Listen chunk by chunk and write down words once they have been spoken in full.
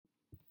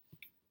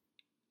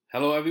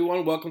Hello,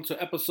 everyone. Welcome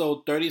to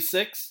episode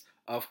 36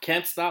 of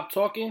Can't Stop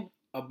Talking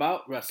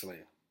About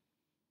Wrestling.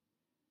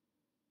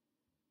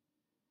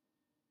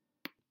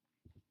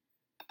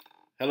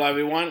 Hello,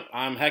 everyone.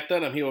 I'm Hector.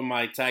 I'm here with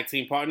my tag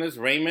team partners,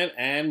 Raymond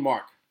and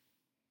Mark.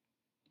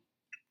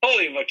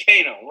 Holy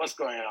volcano, what's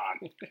going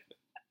on?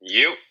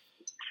 You?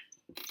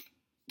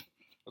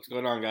 What's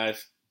going on,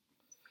 guys?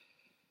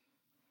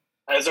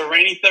 It's a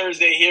rainy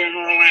Thursday here in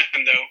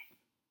Orlando,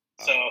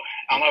 so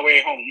on my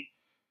way home.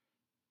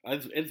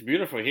 It's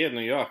beautiful here in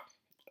New York.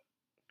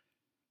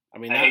 I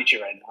hate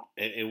you right now.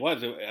 It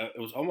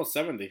was almost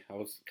 70. I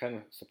was kind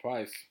of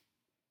surprised.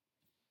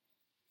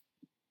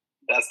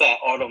 That's that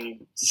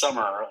autumn,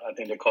 summer, I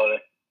think they call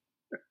it.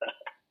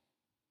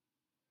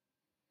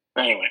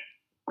 Anyway.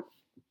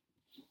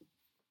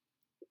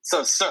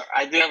 So, sir,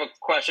 I do have a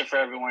question for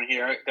everyone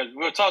here, because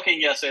we were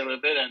talking yesterday a little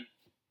bit, and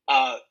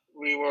I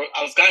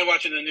was kind of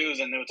watching the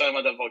news, and they were talking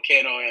about the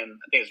volcano in,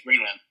 I think it's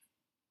Greenland.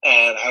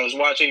 And I was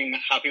watching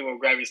how people were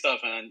grabbing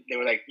stuff, and they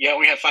were like, "You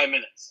only have 5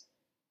 minutes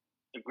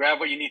to grab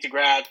what you need to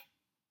grab."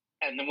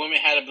 And the woman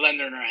had a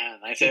blender in her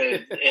hand. I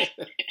said,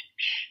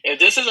 if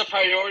this is a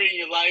priority in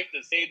your life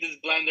to save this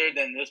blender,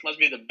 then this must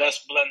be the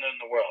best blender in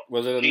the world.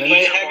 Was it a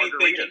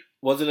ninja?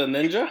 Was it a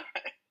ninja?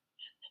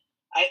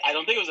 I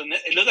don't think it was a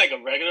ninja. It looked like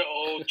a regular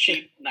old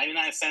cheap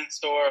 99-cent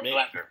store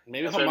blender.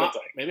 Maybe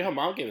her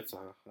mom gave it to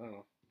her. I don't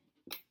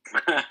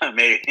know.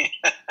 Maybe.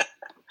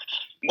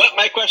 But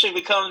my question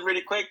becomes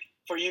really quick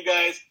for you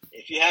guys.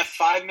 If you have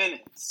 5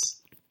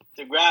 minutes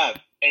to grab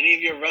any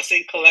of your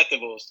wrestling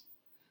collectibles,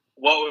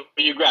 what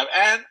would you grab?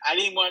 And I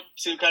didn't want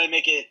to kind of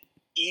make it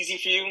easy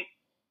for you.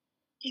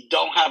 You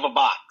don't have a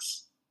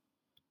box.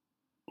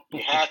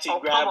 You have to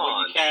grab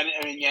what you can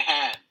in your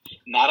hand.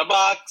 Not a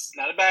box,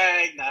 not a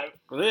bag,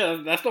 Well,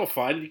 yeah, that's no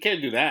fun. You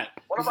can't do that.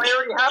 What if I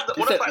already have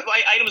what if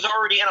my items are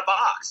already in a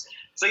box?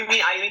 So you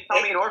mean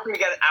tell me in order for me to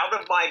get it out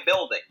of my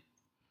building,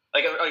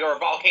 like a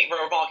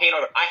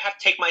volcano, I have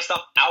to take my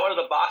stuff out of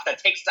the box? That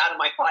takes out of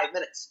my 5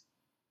 minutes.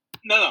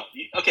 No.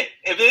 Okay,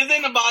 if it is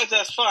in a box,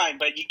 that's fine,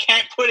 but you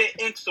can't put it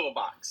into a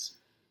box.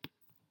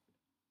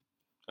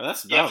 Well,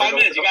 that's 5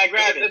 minutes. You gotta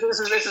grab it.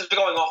 This is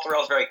going off the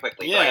rails very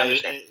quickly. Yeah, but I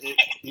understand.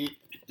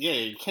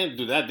 You can't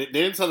do that. They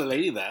didn't tell the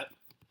lady that.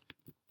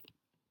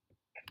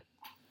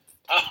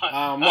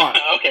 Mark.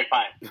 Okay,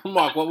 fine.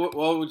 Mark,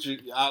 what would you?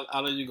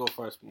 I'll let you go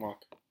first, Mark.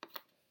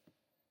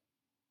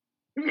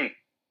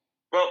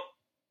 Well,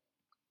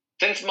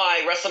 since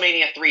my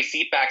WrestleMania 3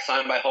 seat back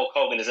signed by Hulk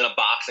Hogan is in a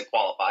box, it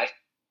qualifies.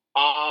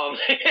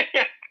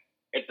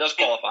 It does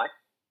qualify.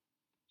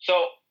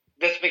 So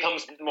this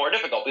becomes more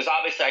difficult because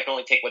obviously I can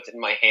only take what's in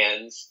my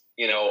hands.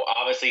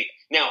 Obviously.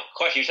 Now,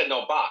 question: you said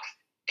no box.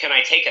 Can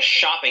I take a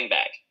shopping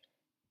bag?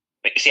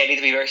 See, I need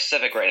to be very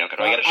specific right now. Can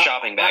I get a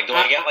shopping bag? Do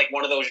I get like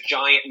one of those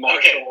giant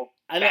Marshall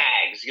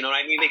bags? You know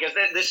what I mean? Because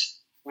this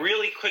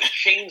really could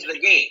change the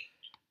game.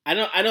 I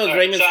know,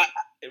 Raymond.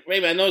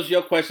 Raymond, I know it's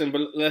your question,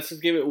 but let's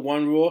just give it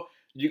one rule.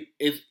 You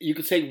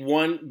can take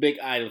one big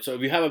item. So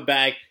if you have a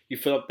bag, you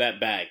fill up that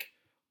bag.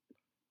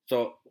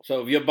 So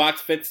if your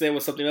box fits there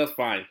with something else,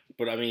 fine.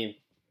 But I mean,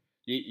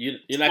 you're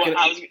not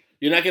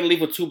gonna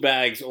leave with 2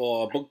 bags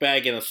or a book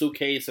bag and a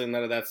suitcase and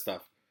none of that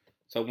stuff.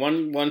 So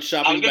one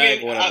shopping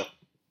bag or whatever.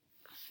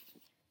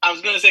 I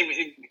was gonna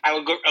say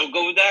I'll go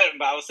with that,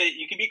 but I would say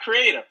you can be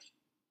creative.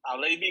 I'll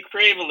let you be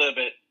creative a little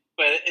bit,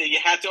 but you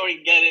have to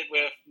only get it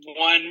with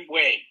one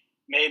way.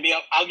 Maybe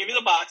I'll give you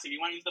the box. If you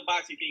want to use the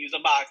box, you can use the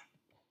box.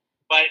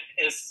 But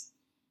it's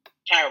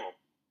terrible.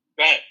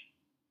 Go ahead.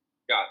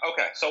 God.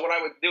 Okay. So what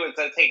I would do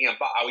instead of taking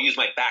I would use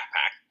my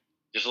backpack.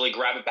 Just really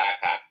grab a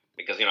backpack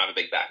because I have a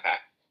big backpack.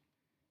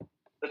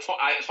 It's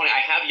funny.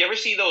 You ever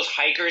see those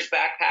hikers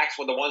backpacks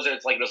with the ones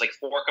that there's like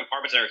 4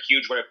 compartments and they're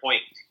huge? Where at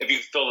point, if you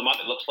fill them up,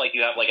 it looks like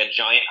you have like a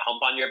giant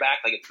hump on your back.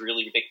 Like it's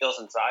really ridiculous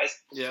in size.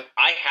 Yeah.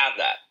 I have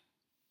that.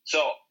 So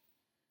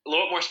a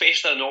little bit more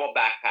space than a normal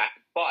backpack,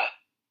 but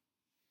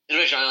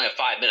especially I only have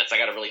 5 minutes. I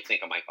got to really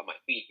think on my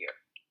feet here.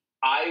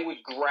 I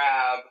would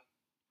grab,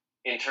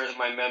 in terms of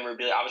my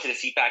memorabilia, obviously the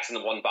seat back's in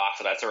the one box,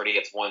 so that's already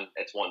it's one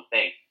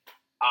thing.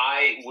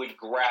 I would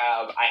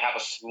grab. I have a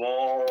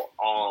small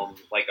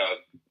like a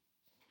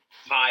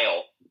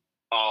pile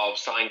of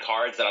signed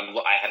cards that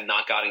I have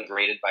not gotten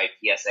graded by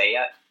PSA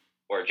yet,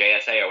 or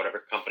JSA, or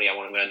whatever company I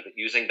want to end up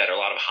using, that are a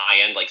lot of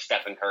high end, like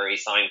Stephen Curry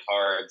signed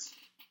cards,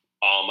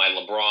 my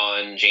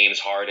LeBron,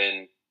 James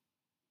Harden,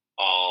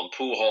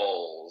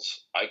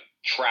 Pujols, like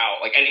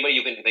Trout, like anybody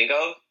you can think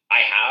of. I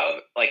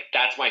have, like,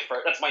 that's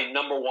my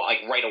number one,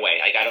 like, right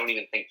away. Like, I don't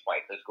even think twice.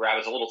 Just grab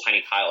a little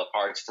tiny pile of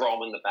cards, throw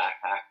them in the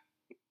backpack.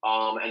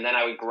 And then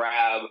I would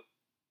grab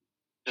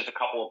just a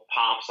couple of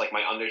pops, like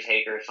my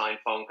Undertaker signed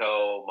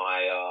Funko,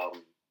 my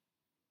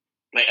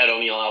Ed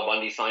O'Neill, Al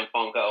Bundy signed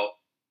Funko,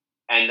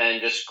 and then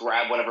just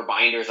grab whatever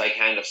binders I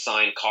can of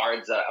signed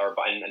cards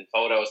and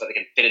photos that they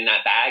can fit in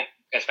that bag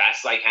as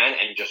fast as I can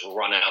and just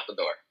run out the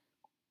door.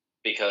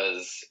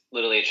 Because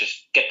literally it's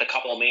just get the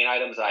couple of main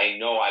items that I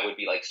know I would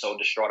be like so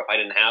distraught if I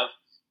didn't have.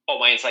 Oh,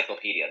 my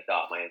encyclopedia,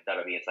 my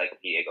WWE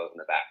encyclopedia goes in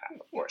the backpack,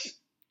 of course.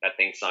 That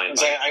thing's signed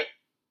by...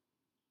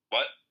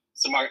 What?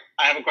 So, Mark,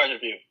 I have a question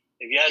for you.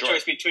 If you had a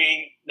choice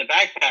between the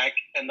backpack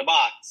and the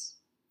box,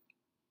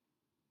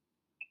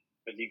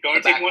 but you go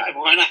and take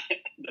one,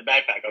 the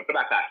backpack. Okay. The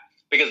backpack.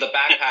 Because the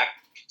backpack,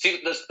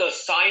 see, the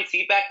signed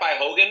seat back by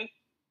Hogan,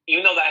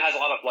 even though that has a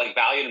lot of like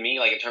value to me,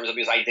 like in terms of,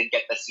 because I did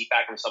get the seat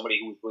back from somebody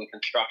who was doing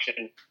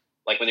construction,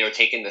 like when they were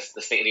taking the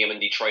stadium in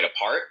Detroit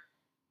apart,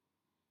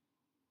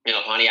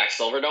 Pontiac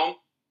Silverdome.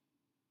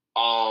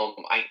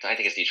 I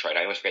think it's Detroit.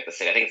 I always forget the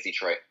city. I think it's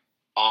Detroit.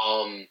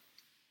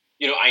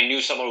 I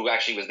knew someone who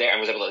actually was there and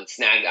was able to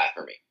snag that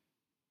for me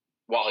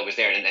while he was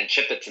there and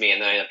shipped it to me,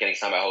 and then I ended up getting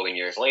signed by Hogan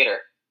years later.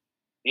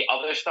 The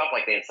other stuff,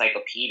 like the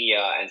encyclopedia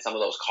and some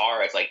of those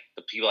cards, like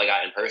the people I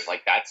got in person,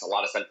 like that's a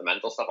lot of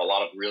sentimental stuff, a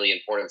lot of really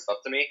important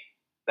stuff to me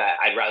that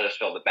I'd rather just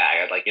fill the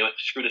bag. I'd like,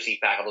 screw the seat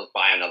back, I'll just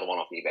buy another one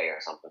off eBay or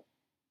something.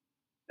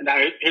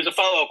 Now, here's a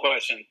follow-up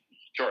question.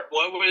 Sure.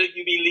 What would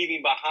you be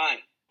leaving behind?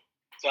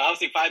 So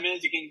obviously 5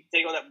 minutes, you can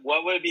take all that.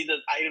 What would be the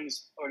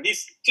items, or at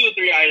least 2 or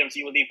 3 items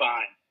you would leave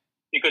behind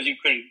because you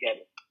couldn't get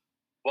it?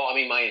 Well, I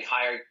mean, my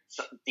entire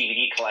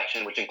DVD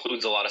collection, which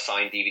includes a lot of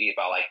signed DVDs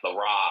about like The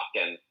Rock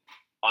and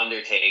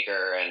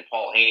Undertaker and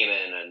Paul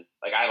Heyman, and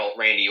like I have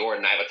Randy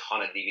Orton. I have a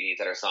ton of DVDs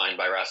that are signed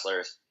by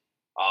wrestlers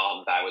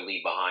that I would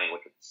leave behind,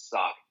 which would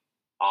suck.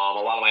 A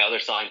lot of my other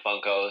signed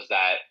Funkos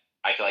that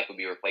I feel like would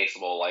be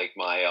replaceable, like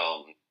my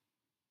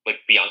like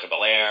Bianca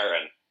Belair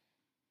and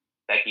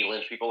Becky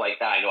Lynch, people like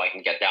that. I know I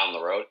can get down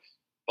the road,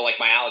 but like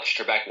my Alex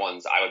Trebek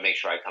ones, I would make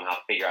sure I somehow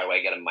figure out a way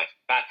to get him in my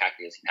backpack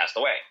because he passed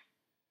away.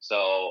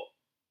 So,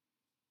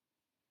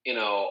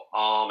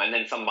 and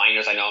then some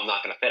binders I know I'm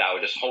not going to fit. I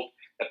would just hope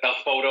that the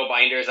photo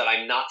binders that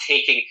I'm not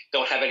taking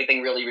don't have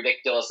anything really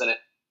ridiculous in it.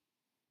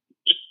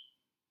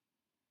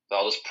 So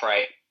I'll just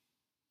pray.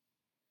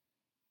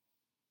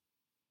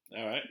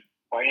 All right.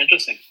 Quite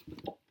interesting.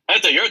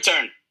 Hector, your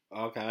turn.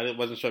 Okay, I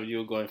wasn't sure if you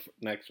were going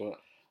next one.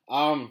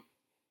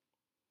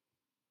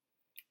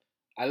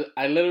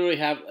 I literally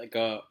have like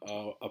a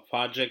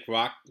Project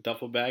Rock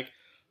duffel bag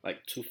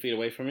like 2 feet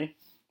away from me,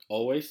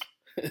 always.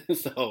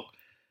 So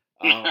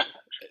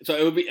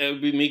it would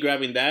be me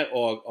grabbing that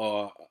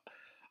or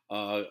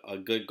a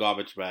good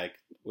garbage bag,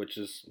 which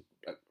is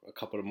a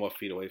couple of more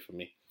feet away from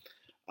me.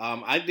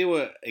 I deal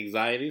with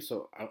anxiety,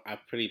 so I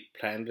pretty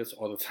plan this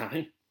all the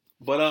time.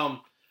 But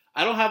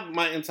I don't have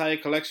my entire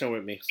collection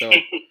with me,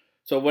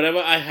 so whatever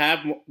I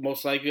have,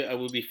 most likely I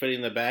will be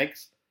fitting the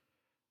bags,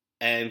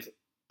 and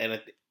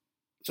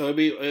so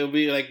it'll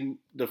be like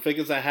the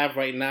figures I have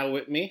right now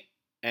with me,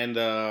 and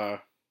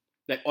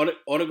like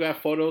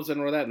autograph photos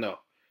and all that. No,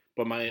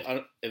 but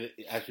my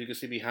as you can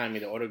see behind me,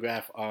 the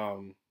autograph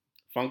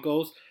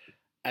Funkos.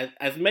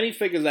 As many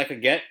figures I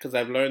could get, because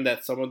I've learned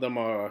that some of them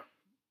are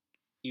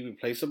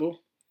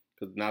irreplaceable,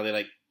 because now they're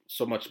like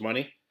so much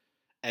money.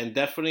 And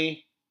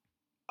definitely,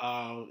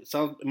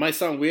 it might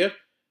sound weird,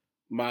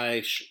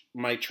 my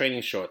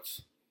training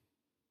shorts.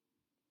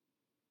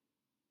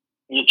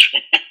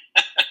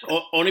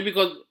 Only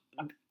because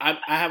I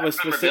have a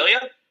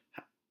specific.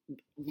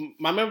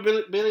 My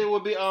memorabilia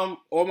would be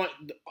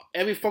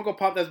every Funko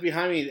Pop that's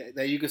behind me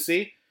that you can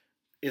see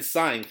is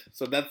signed,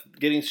 so that's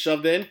getting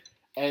shoved in.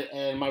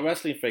 And my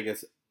wrestling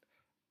figures,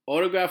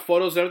 autograph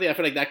photos, and everything. I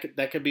feel like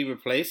that could be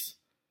replaced.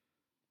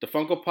 The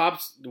Funko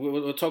Pops,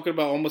 we're talking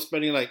about almost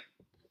spending like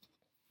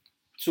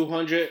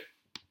 $200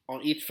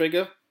 on each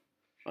figure,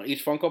 on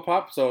each Funko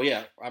Pop. So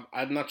yeah,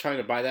 I'm not trying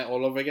to buy that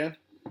all over again.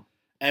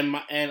 And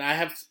I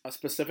have a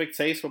specific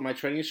taste for my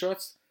training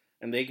shorts,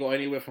 and they go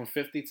anywhere from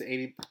 $50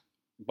 to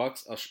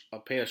 $80 a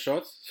pair of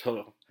shorts.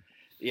 So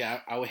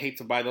yeah, I would hate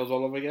to buy those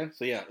all over again.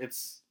 So yeah,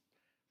 it's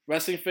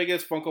wrestling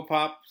figures, Funko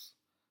Pops,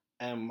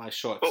 and my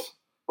shorts.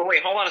 But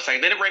wait, hold on a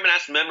second. Didn't Raymond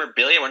ask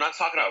memorabilia? We're not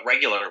talking about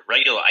regular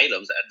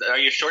items. Were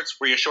your shorts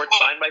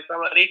signed by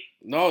somebody?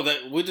 No,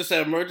 we just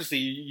said emergency.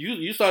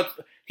 You start.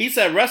 He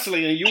said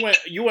wrestling, and you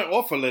went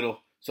off a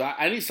little. So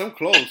I need some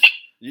clothes.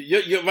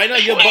 You right now.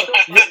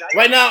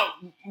 Right now,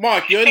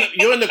 Mark, you're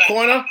in the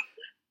corner,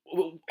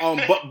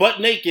 butt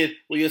naked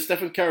with your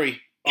Stephen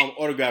Curry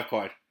autograph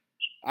card.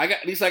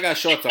 At least I got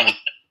shorts on.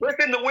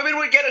 Listen, the women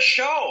would get a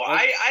show.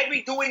 I'd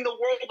be doing the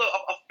world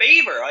a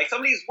favor. Like, some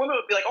of these women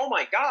would be like, oh,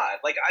 my God.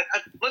 Like,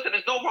 listen,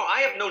 there's no problem.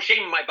 I have no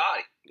shame in my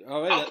body.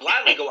 Oh, right. I'll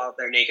gladly go out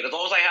there naked. As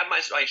long as I have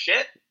my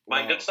shit,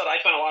 my good stuff I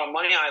spent a lot of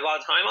money on, a lot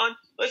of time on.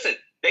 Listen,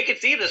 they can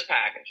see this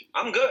package.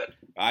 I'm good.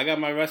 I got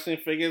my wrestling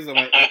figures and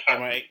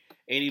my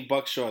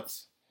 $80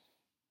 shorts.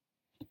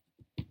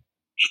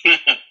 All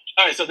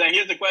right, so then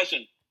here's the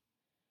question.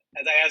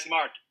 As I asked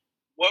Mark,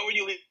 what would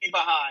you leave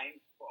behind,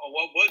 or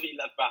what would be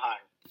left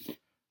behind?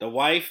 The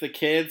wife, the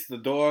kids, the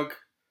dog.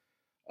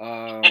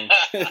 What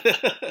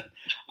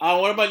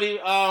about the?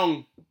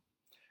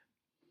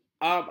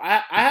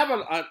 I have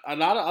a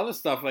lot of other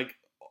stuff. Like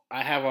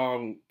I have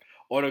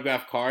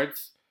autograph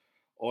cards,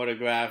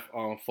 autograph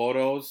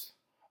photos.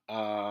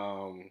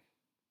 I'm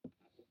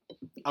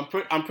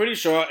pretty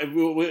sure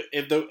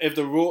if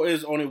the rule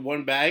is only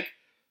one bag,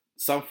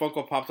 some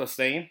Funko Pops are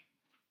staying.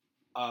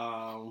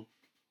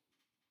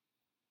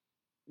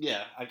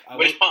 Yeah,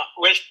 which pop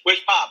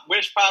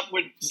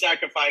would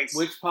sacrifice?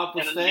 Which pop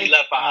would stay? Be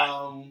left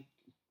behind?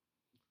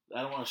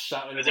 I don't want to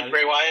shout anybody. Is it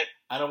Bray Wyatt?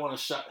 I don't want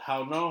to shout.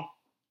 How no?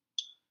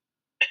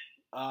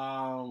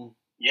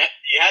 Yeah,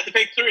 you had to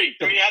pick three.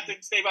 Three you had to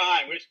stay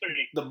behind. Which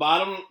three? The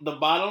bottom.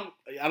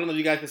 I don't know if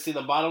you guys can see.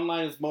 The bottom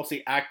line is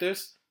mostly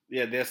actors.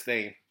 Yeah, they're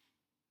staying.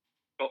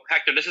 Well,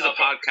 Hector, this is a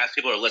podcast.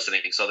 People are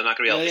listening, so they're not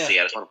going to be able to see.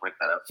 I just want to point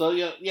that out. So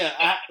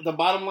the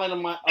bottom line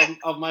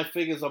of my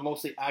figures are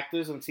mostly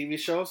actors and TV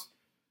shows,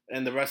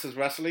 and the rest is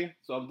wrestling.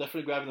 So I'm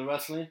definitely grabbing the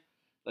wrestling,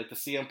 like the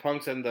CM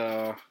Punks and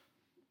the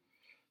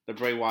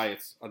Bray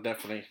Wyatts are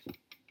definitely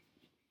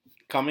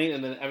coming,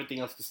 and then everything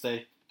else to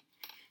stay.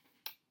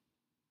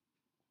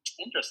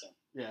 Interesting.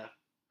 Yeah.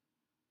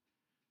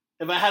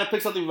 If I had to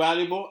pick something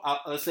valuable,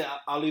 let's say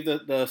I'll leave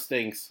the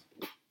Stings.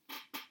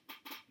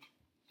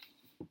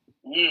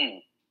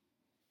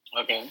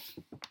 Okay.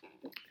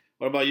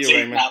 What about you,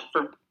 Raymond?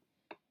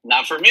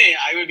 Now for me,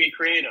 I would be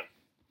creative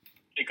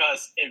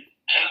because if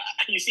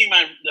you see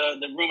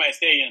the room I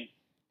stay in,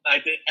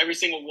 like every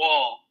single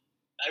wall,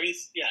 every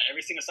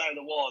single side of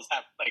the walls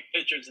have like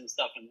pictures and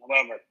stuff and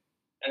whatever,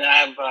 and then I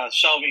have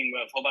shelving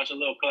with a whole bunch of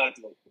little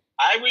collectibles.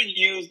 I would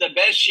use the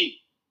bed sheet.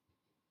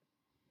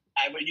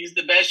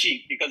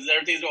 Because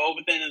everything's all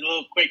within a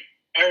little quick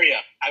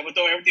area. I would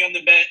throw everything on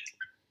the bed.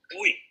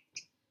 I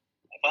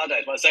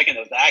apologize for a second.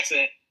 There was an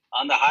accident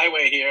on the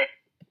highway here,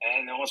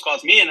 and it almost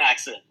caused me an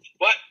accident.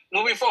 But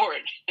moving forward,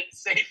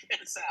 safe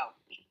and sound.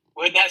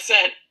 With that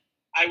said,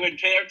 I would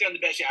put everything on the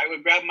bed sheet. I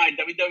would grab my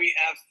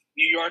WWF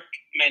New York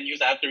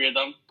menus. I have 3 of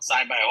them,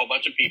 signed by a whole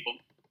bunch of people.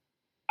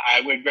 I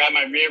would grab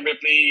my Rhea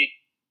Ripley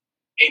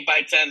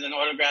 8x10s and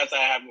autographs I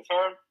have with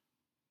her.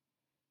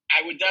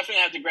 I would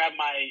definitely have to grab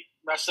my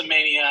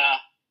WrestleMania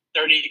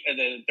 38,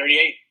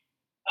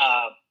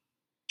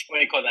 what do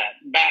you call that?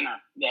 Banner,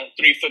 the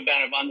 3-foot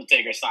banner of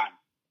Undertaker signed.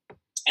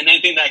 And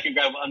anything that I could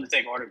grab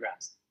Undertaker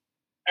autographs.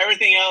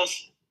 Everything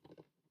else,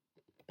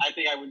 I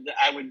think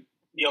I would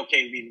be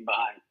okay leaving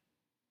behind.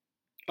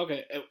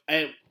 Okay,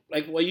 and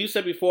like what you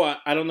said before,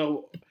 I don't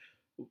know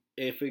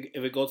if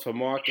it goes for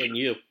Mark and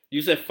you.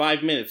 You said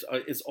 5 minutes.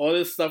 Is all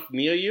this stuff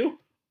near you?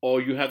 Or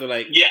you have to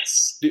like...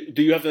 Yes.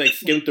 Do you have to like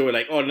skim through it?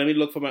 Like, let me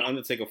look for my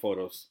Undertaker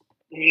photos.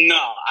 No,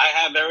 I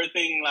have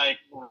everything like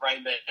right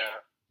there.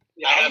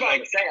 Yeah, I was about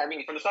to say, I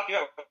mean, for the stuff you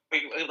have,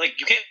 like,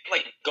 you can't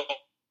like go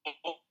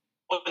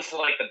into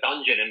like the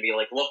dungeon and be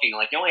like looking,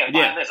 like, you only have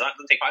 5 minutes. It's not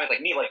going to take 5 minutes.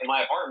 Like me, like in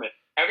my apartment,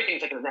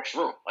 everything's like in the next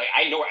room. Like,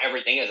 I know where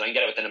everything is. I can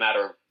get it within a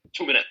matter of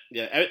 2 minutes.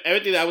 Yeah,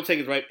 everything that I would take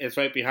is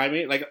right behind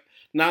me. Like,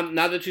 now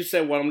that you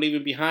said what I'm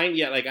leaving behind,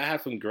 like, I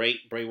have some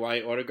great Bray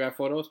Wyatt autograph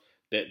photos.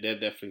 They're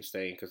definitely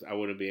staying because I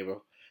wouldn't be able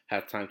to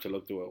have time to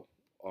look through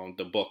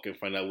the book and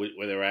find out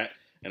where they're at.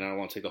 And I don't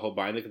want to take the whole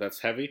binder because that's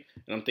heavy.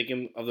 And I'm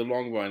thinking of the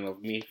long run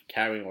of me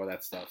carrying all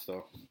that stuff.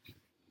 So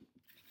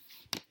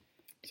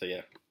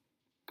yeah.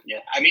 Yeah,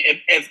 I mean,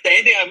 if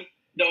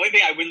the only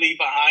thing I would leave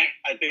behind,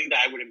 I think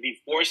that I wouldn't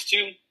be forced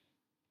to,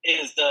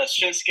 is the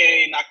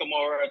Shinsuke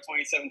Nakamura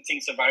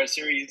 2017 Survivor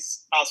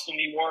Series costume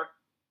he wore.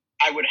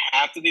 I would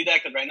have to do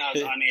that because right now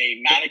it's on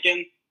a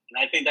mannequin. And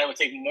I think that would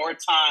take more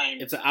time.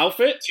 It's an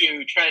outfit?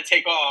 To try to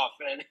take off.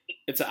 And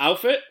it's an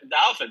outfit?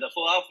 The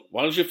full outfit.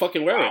 Why don't you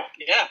fucking wear it?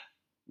 Yeah.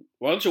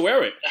 Why don't you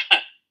wear it?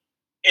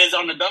 It's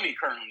on the dummy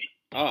currently.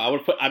 Oh, I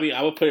would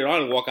put it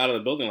on and walk out of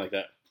the building like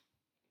that.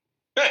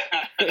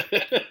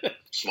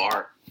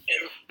 Smart.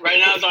 Right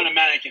now it's on a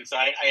mannequin, so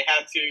I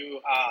had to,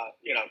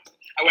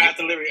 I would have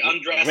to literally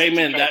undress.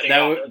 Raymond,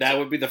 that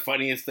would be the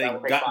funniest thing.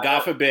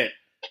 God forbid,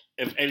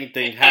 if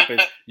anything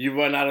happens, you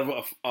run out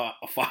of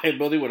a fire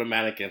building with a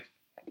mannequin.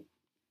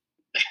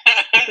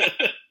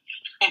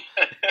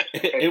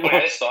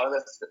 I just thought of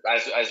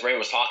this as Ray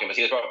was talking, but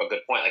he just brought up a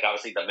good point. Like,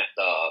 obviously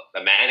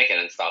the mannequin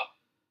and stuff.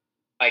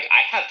 Like,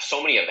 I have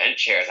so many event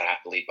chairs I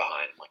have to leave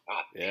behind. I'm like,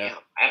 God damn,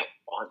 I have a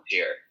bunch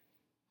here.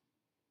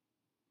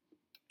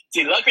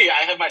 See, luckily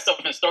I have my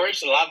stuff in storage,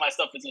 so a lot of my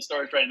stuff is in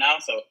storage right now,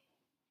 so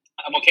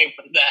I'm okay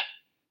with that.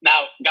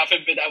 Now, God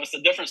forbid that was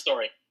a different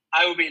story.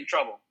 I would be in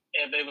trouble.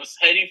 If it was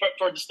heading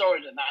for the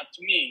storage and not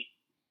to me,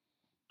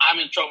 I'm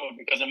in trouble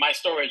because in my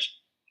storage,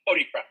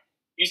 holy crap.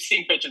 You've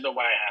seen pictures of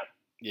what I have.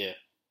 Yeah.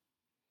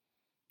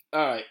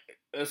 All right,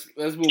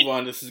 let's move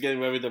on. This is getting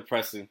very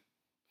depressing.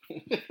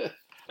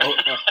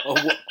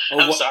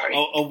 I'm sorry.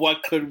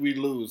 What could we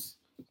lose?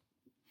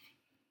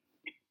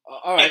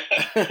 All right.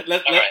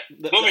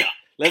 Moving on.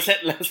 Let's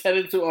head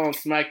into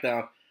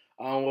SmackDown.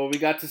 Where we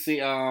got to see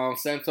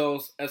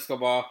Santos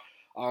Escobar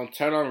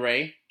turn on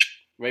Rey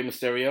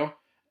Mysterio,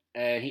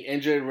 and he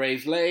injured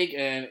Rey's leg,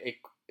 and it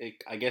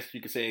I guess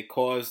you could say it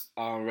caused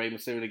Rey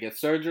Mysterio to get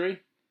surgery.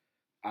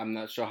 I'm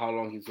not sure how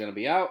long he's gonna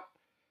be out,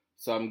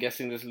 so I'm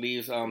guessing this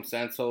leaves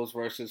Santos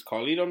versus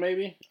Carlito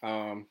maybe.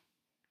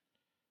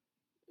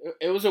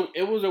 It was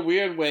a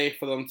weird way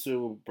for them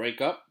to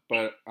break up,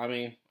 but I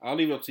mean, I'll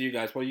leave it up to you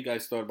guys. What you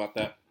guys thought about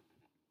that?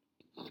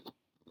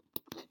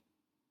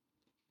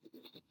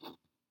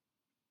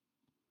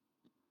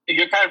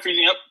 You're kind of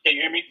freezing up. Can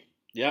you hear me?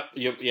 Yep.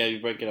 You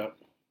break it up.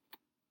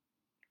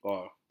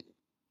 Oh.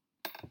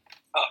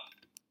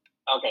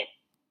 Okay.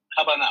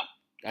 How about now?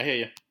 I hear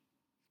you.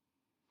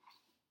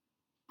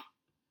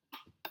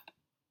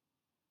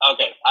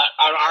 Okay,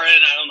 our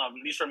end, I don't know.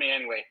 At least for me,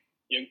 anyway.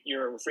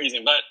 You're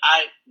freezing, but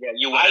I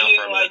didn't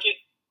like it.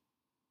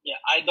 Yeah,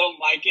 I don't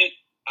like it.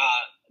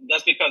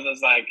 That's because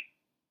it's like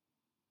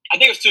I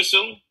think it's too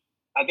soon.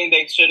 I think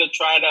they should have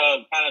tried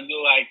to kind of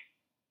do like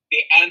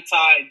the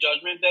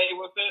anti-Judgment Day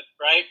with it,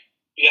 right?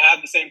 You have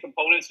the same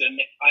components, and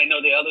I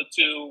know the other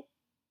two,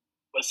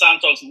 but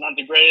Santos is not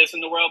the greatest in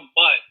the world,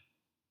 but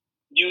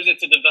use it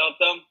to develop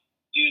them,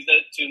 use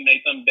it to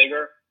make them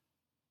bigger.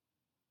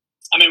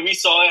 I mean, we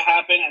saw it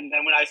happen, and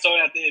then when I saw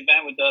it at the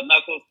event with the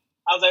Knuckles,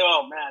 I was like,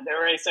 oh man, they're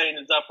already setting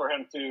this up for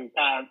him to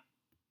kind of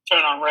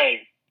turn on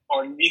Ray,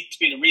 or at least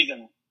be the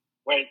reason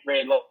Ray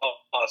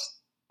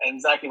lost. And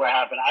exactly what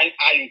happened. I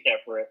didn't care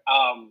for it.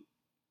 And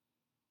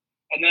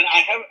then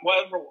I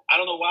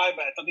don't know why,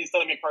 but something's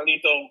telling me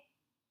Carlito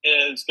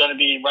is going to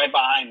be right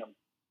behind him.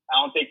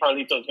 I don't think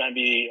Carlito is going to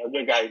be a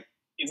good guy.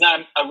 He's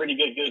not a really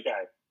good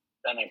guy.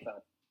 That makes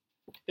sense.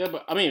 Yeah,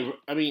 but I mean,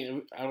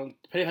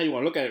 depending how you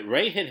want to look at it,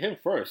 Ray hit him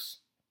first.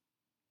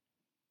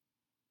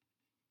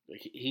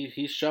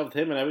 He shoved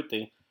him and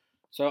everything.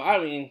 So I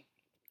mean,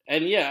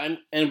 and yeah,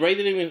 and Ray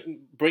didn't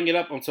even bring it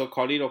up until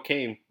Carlito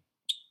came,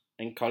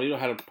 and Carlito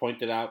had to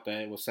point it out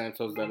that it was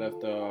Santos that left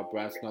the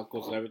brass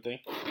knuckles and everything.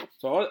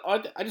 So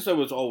I just thought it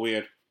was all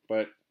weird,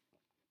 but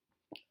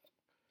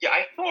yeah,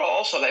 I thought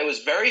also that it was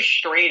very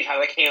strange how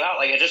that came out.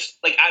 Like it just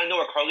like out of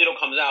nowhere, Carlito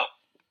comes out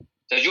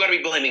says you got to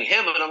be blaming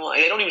him, and I'm like,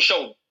 they don't even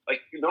show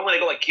like normally they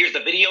go like here's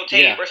the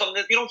videotape or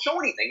something. You don't show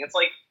anything. It's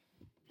like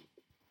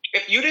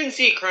if you didn't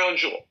see Crown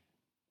Jewel.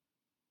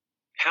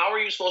 How are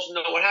you supposed to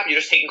know what happened? You're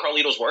just taking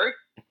Carlito's word?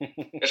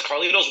 Is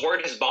Carlito's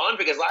word his bond?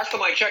 Because last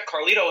time I checked,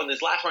 Carlito in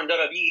his last run in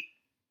WWE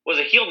was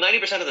a heel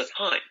 90% of the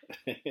time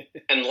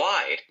and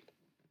lied.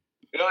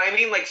 You know what I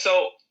mean? Like,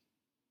 so,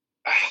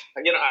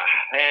 it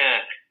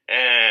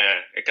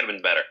could have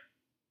been better.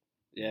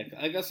 Yeah,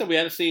 like I said, we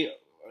had to see,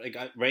 like,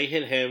 Ray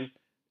hit him,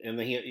 and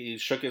then he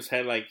shook his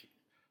head like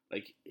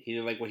he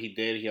didn't like what he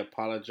did. He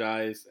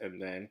apologized,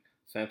 and then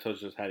Santos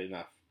just had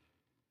enough.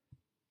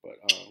 But,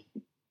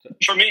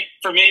 For me,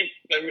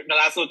 the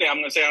last little thing I'm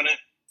going to say on it,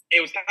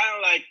 it was kind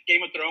of like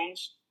Game of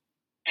Thrones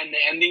and the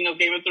ending of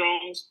Game of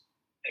Thrones.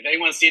 If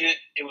anyone's seen it,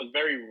 it was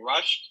very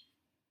rushed.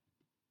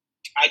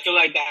 I feel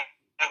like that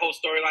whole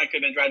storyline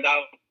could have been dragged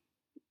out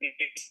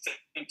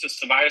into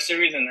Survivor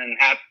Series and then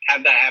have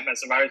that happen at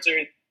Survivor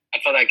Series. I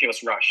felt like it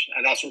was rushed.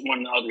 And that's one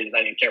of the other reasons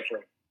I didn't care for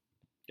it.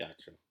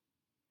 Gotcha.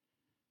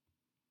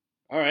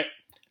 All right.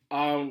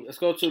 Let's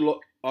go to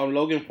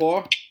Logan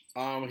Paul.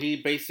 He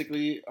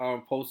basically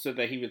posted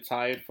that he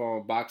retired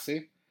from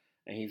boxing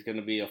and he's going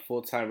to be a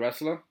full-time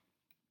wrestler.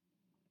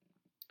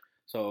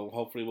 So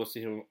hopefully we'll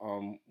see him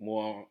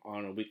more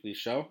on a weekly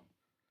show.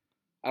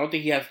 I don't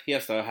think he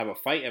has to have a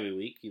fight every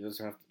week. He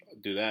doesn't have to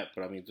do that,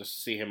 but I mean,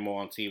 just see him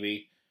more on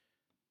TV.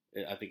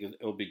 I think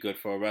it'll be good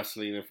for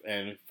wrestling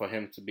and for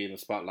him to be in the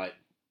spotlight.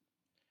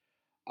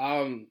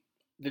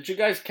 Did you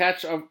guys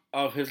catch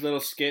of his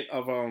little skit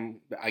of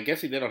I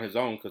guess he did on his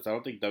own because I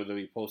don't think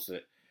WWE posted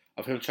it,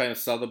 of him trying to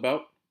sell the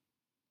belt?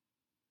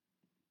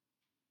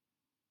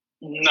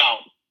 No,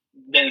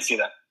 didn't see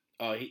that.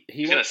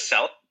 He's gonna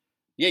sell it?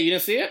 Yeah, you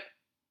didn't see it?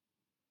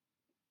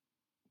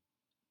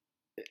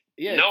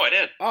 Yeah. No, I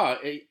didn't.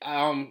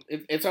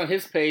 It's on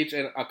his page,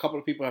 and a couple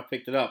of people have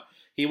picked it up.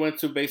 He went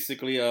to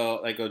basically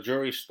like a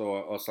jewelry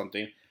store or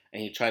something,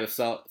 and he tried to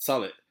sell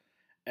it.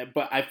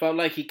 But I felt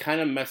like he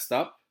kind of messed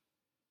up.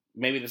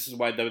 Maybe this is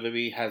why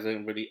WWE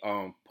hasn't really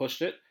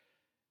pushed it.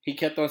 He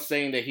kept on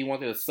saying that he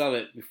wanted to sell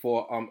it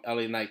before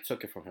LA Knight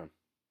took it from him,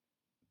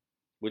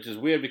 which is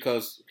weird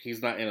because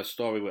he's not in a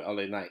story with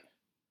LA Knight.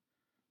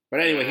 But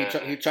anyway,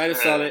 he tried to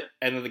sell it,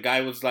 and then the guy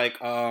was like,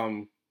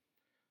 well,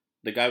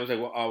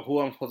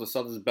 who am I supposed to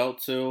sell this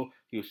belt to?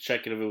 He was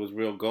checking if it was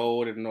real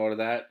gold and all of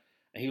that.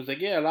 And he was like,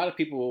 yeah, a lot of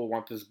people will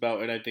want this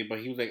belt and everything. But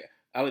he was like,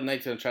 LA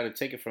Knight's going to try to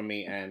take it from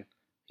me, and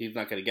he's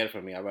not going to get it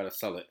from me. I'd rather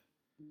sell it.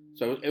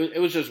 So it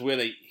was just weird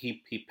that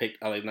he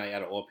picked LA Knight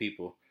out of all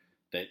people.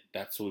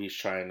 That's who he's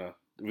trying to...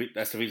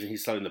 That's the reason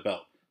he's selling the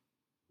belt.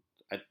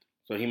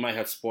 So he might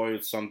have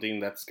spoiled something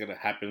that's going to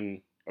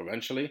happen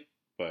eventually.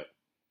 But,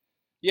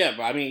 yeah,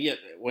 but I mean, yeah,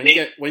 when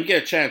you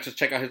get a chance, just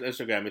check out his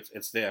Instagram.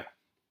 It's there.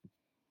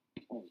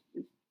 And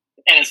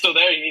it's still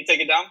there? You need to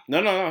take it down?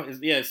 No.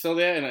 It's still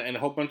there, and a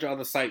whole bunch of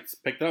other sites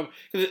picked it up.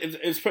 Because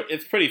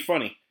it's pretty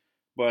funny.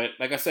 But,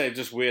 like I said, it's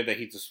just weird that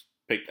he just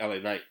picked LA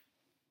Knight.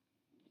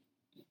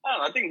 I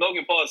don't know. I think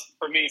Logan Paul is,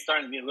 for me,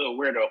 starting to be a little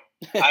weirdo.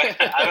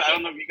 I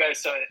don't know if you guys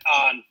saw it.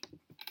 I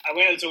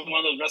went into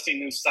one of those wrestling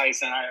news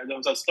sites, and there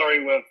was a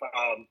story with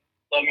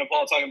Logan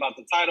Paul talking about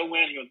the title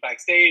win. He was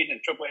backstage,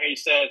 and Triple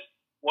H said,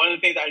 one of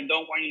the things I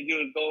don't want you to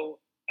do is go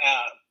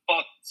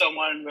fuck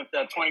someone with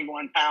the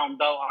 21-pound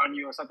belt on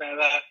you or something like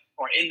that,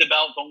 or in the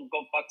belt. Don't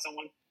go fuck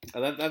someone.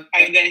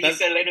 And then he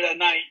said later that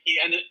night he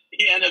ended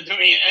up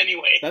doing it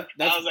anyway. I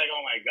was like,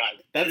 oh my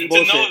god, that's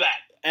bullshit. To know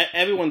that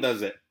everyone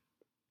does it.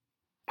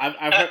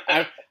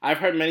 I've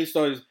heard many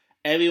stories.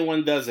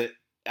 Everyone does it,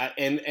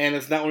 and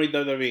it's not only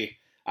WWE.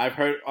 I've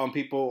heard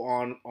people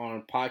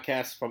on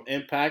podcasts from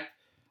Impact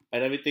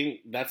and everything.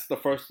 That's the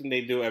first thing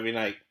they do every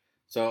night.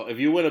 So if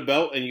you win a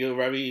belt and you're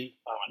very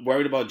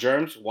worried about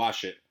germs,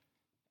 wash it.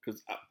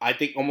 Because I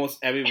think almost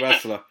every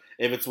wrestler,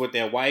 if it's with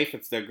their wife,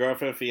 it's their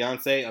girlfriend,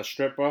 fiance, a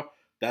stripper,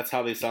 that's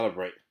how they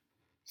celebrate.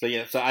 So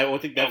yeah, so I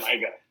don't think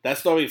that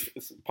story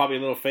is probably a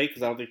little fake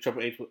because I don't think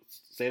Triple H would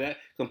say that.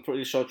 I'm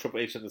pretty sure Triple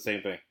H said the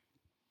same thing.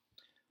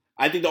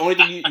 I think the only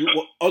thing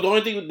the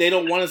only thing they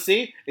don't want to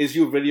see is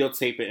you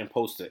videotape it and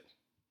post it.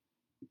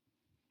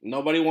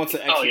 Nobody wants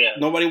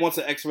nobody wants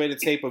an X-rated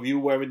tape of you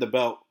wearing the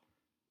belt,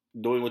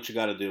 doing what you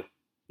got to do.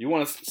 You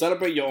want to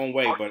celebrate your own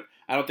way, but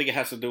I don't think it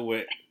has to do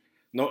with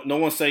no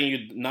one's saying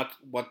you not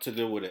what to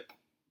do with it.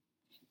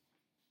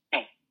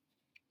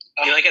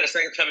 You might get a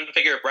second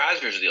seven-figure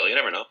Brazzers deal. You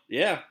never know.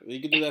 Yeah,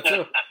 you can do that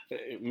too.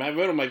 Matt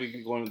Riddle might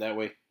be going that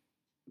way.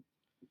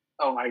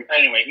 Oh my!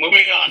 Anyway,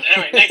 moving on.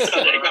 Anyway, next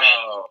subject.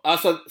 Go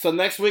ahead. So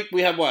next week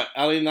we have what?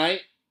 LA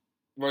Knight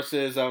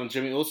versus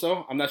Jimmy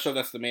Uso. I'm not sure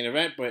that's the main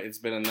event, but it's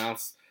been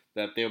announced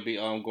that they'll be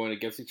going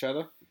against each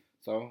other.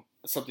 So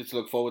something to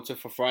look forward to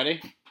for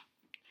Friday.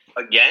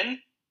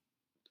 Again?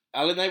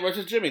 LA Knight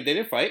versus Jimmy. They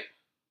didn't fight.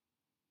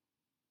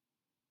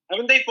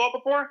 Haven't they fought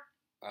before?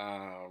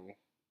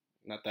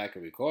 Not that I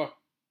can recall.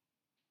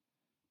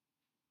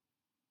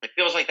 It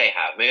feels like they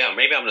have.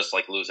 Maybe I'm just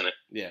like losing it.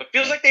 Yeah. It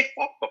feels like they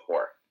fought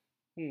before.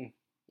 I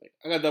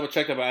gotta double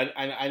check that, but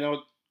I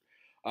know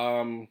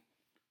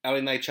LA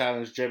Knight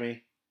challenged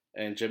Jimmy,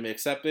 and Jimmy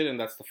accepted, and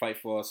that's the fight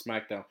for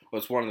SmackDown.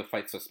 Well, it's one of the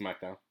fights for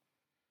SmackDown.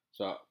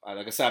 So,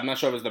 like I said, I'm not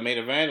sure if it's the main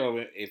event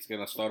or it's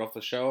gonna start off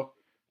the show,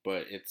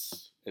 but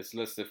it's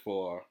listed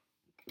for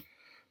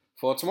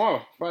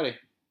tomorrow, Friday.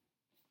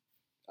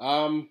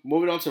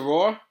 Moving on to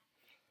Raw,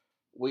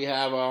 we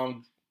have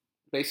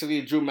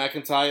basically Drew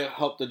McIntyre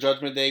helped the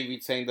Judgment Day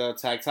retain the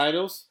tag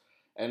titles,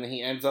 and then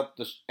he ends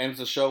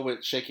the show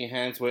with shaking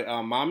hands with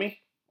Mami,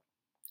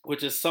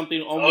 which is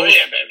something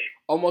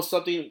almost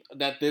something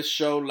that this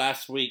show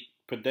last week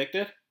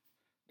predicted.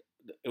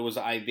 It was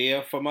an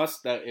idea from us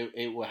that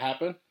it would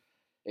happen.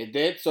 It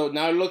did. So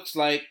now it looks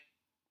like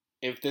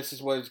if this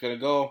is where it's gonna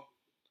go,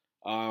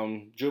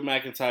 Drew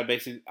McIntyre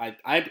basically,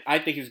 I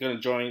think he's gonna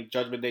join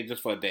Judgment Day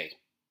just for a day,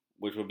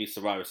 which would be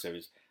Survivor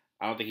Series.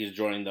 I don't think he's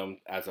joining them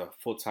as a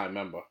full-time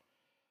member.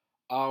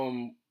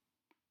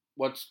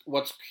 What's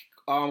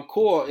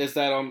cool is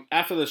that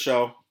after the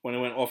show, when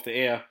it went off the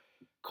air,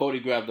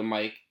 Cody grabbed the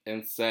mic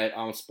and said,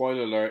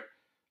 spoiler alert,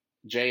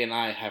 Jay and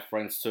I have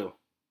friends too.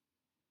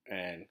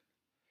 And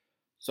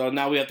so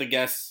now we have to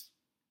guess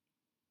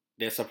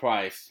their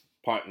surprise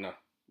partner.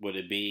 Would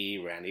it be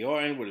Randy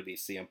Orton? Would it be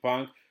CM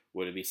Punk?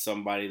 Would it be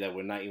somebody that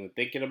we're not even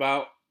thinking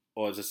about?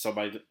 Or is it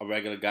a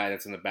regular guy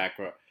that's in the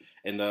background,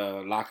 in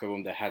the locker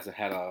room that hasn't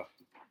had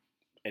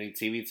any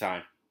TV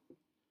time?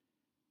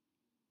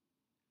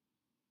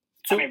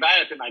 I mean, if I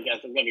had to my guess,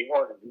 it's gonna be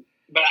Orton.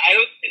 But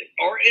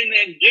Orton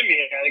and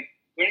Jimmy, like,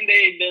 wouldn't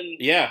they been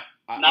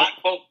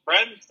not both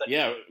friends?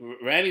 Yeah,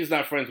 Randy's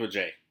not friends with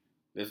Jay.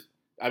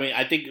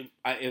 I think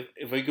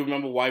if we can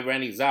remember why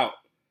Randy's out,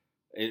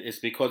 it's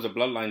because the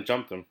bloodline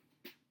jumped him.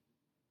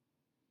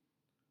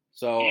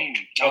 So,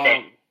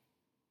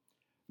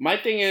 my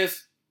thing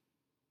is,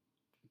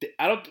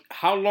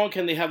 how long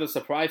can they have the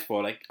surprise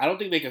for? Like, I don't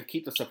think they can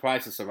keep the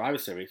surprise to Survivor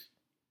Series.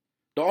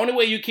 The only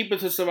way you keep it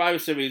to Survivor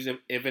Series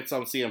if it's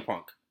on CM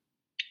Punk.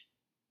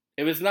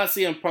 If it's not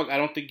CM Punk, I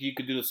don't think you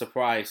could do the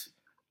surprise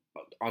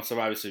on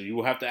Survivor Series. You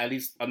will have to at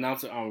least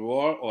announce it on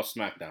Raw or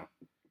SmackDown.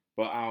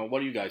 But what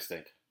do you guys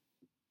think?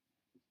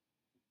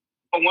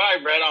 From what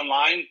I read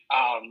online,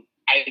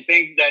 I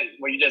think that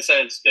what you just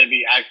said is going to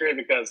be accurate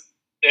because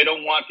they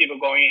don't want people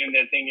going in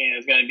there thinking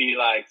it's going to be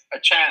like a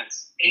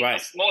chance, a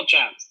small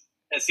chance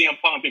at CM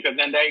Punk, because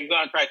then they're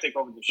going to try to take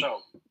over the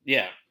show.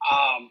 Yeah.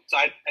 So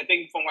I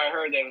think from what I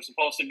heard, they were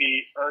supposed to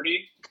be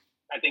early.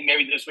 I think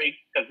maybe this week,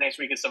 because next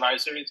week is Survivor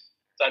Series.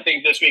 So I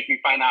think this week we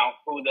find out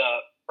who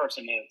the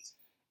person is.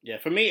 Yeah,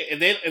 for me, if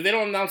they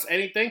don't announce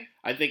anything,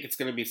 I think it's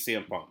going to be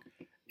CM Punk.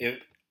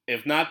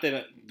 If not,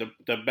 then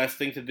the best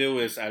thing to do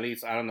is at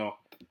least, I don't know,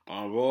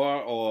 on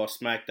Raw or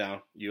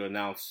SmackDown, you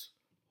announce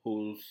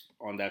who's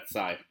on that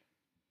side.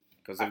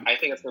 I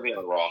think it's going to be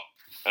on Raw,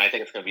 and I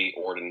think it's going to be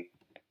Orton.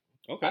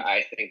 Okay.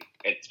 I think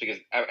it's because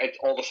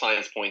all the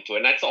signs point to it,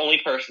 and that's the only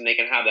person they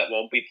can have that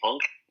won't be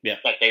Punk. Yeah.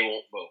 That they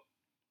won't boo.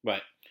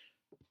 Right.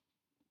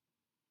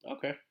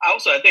 Okay.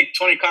 Also, I think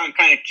Tony Khan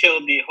kind of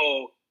killed the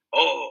whole,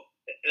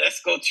 let's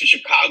go to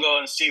Chicago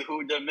and see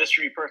who the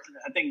mystery person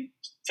is. I think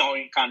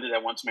Tony Khan did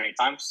that once many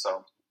times,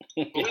 so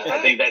I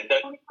think that is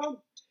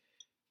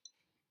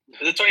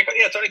it Tony Khan?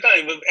 Yeah, Tony Khan.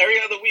 Every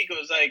other week it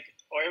was like,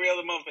 or every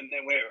other month, and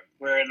then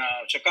we're in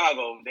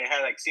Chicago. They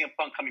had like CM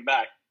Punk coming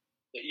back.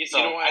 You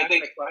know why I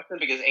think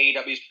because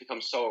AEW's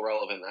become so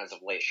irrelevant as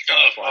of late. So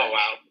that's why. Oh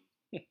wow.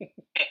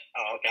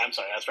 Okay. I'm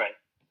sorry. That's right.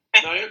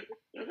 No, you're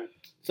good.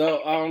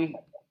 So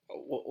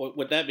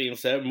with that being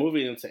said,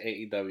 moving into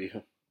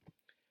AEW,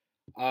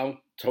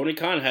 Tony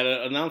Khan had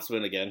an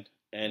announcement again,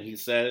 and he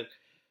said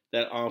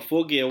that on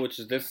Full Gear, which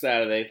is this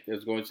Saturday,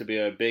 there's going to be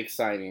a big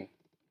signing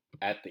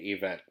at the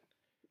event.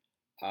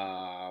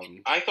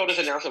 I thought his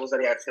announcement was that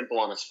he had pimple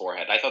on his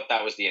forehead. I thought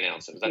that was the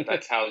announcement.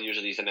 That's how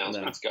usually these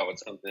announcements go.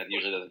 It's something that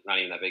usually not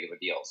even that big of a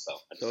deal. So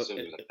I just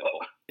assumed it was a pimple.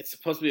 It's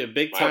supposed to be a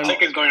big time.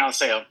 Tickets going on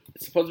sale.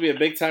 It's supposed to be a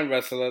big time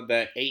wrestler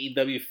that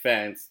AEW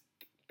fans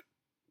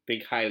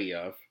think highly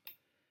of.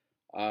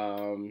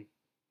 I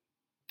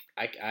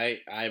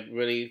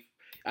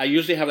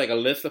usually have like a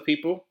list of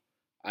people.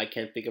 I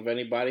can't think of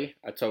anybody.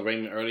 I told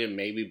Raymond earlier,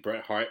 maybe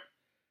Bret Hart.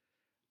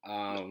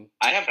 I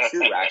have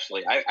two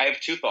actually. I have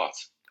two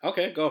thoughts.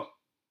 Okay, go.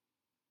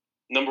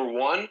 Number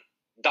one,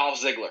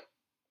 Dolph Ziggler.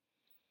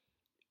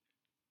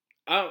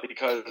 Oh,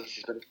 because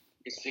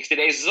 60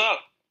 days is up.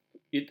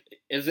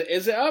 Is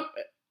it up?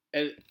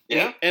 And,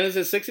 yeah. And is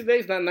it 60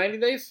 days, not 90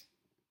 days?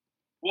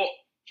 Well,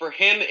 for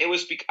him, it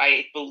was.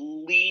 I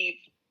believe,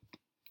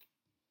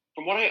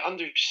 from what I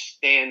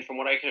understand, from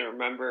what I can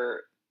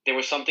remember, there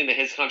was something that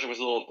his contract was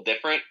a little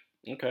different.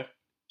 Okay.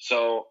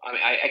 So I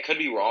mean, I could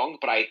be wrong,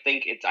 but I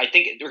think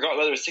regardless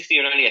whether it's 60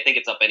 or 90, I think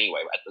it's up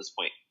anyway at this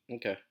point.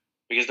 Okay.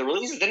 Because the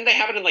releases, didn't they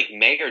have it in like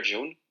May or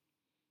June?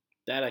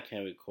 That I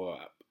can't recall.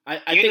 I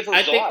think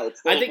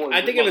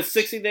if it's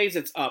 60 days,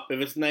 it's up. If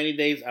it's 90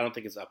 days, I don't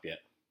think it's up yet.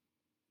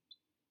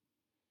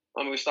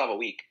 I mean, we still have a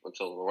week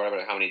until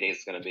how many days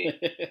it's going to be.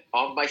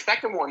 My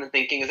second one I'm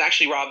thinking is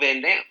actually Rob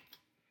Van Dam.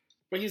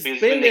 But he's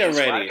been there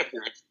already.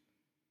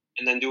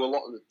 And then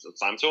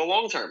sign to a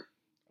long term.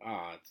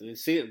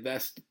 See,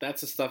 that's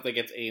the stuff that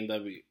gets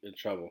A&W in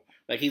trouble.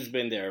 Like, he's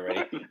been there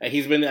already. And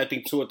he's been there, I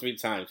think, 2 or 3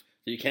 times.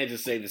 So you can't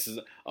just say this is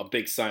a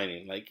big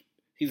signing. Like,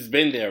 he's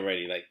been there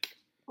already. Like,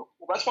 well,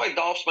 that's why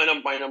Dolph's my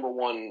number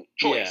one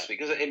choice,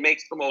 because it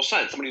makes the most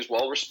sense. Somebody who's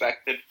well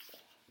respected,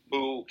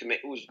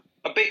 who's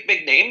a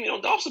big name. You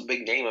know, Dolph's a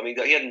big name. I mean,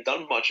 he hadn't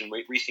done much in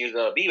recent years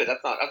at WWE, but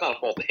that's not a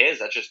fault of his.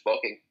 That's just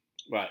booking.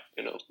 Right.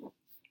 You know.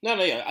 No,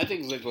 yeah. I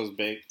think Ziggler's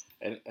big,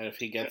 and if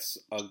he gets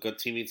a good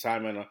TV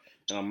time and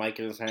a mic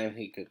in his hand,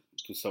 he could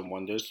do some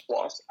wonders.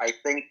 Plus,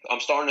 I'm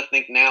starting to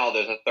think now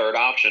there's a third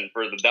option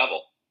for the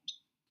Devil.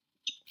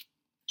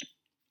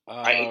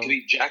 Right? It could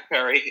be Jack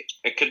Perry.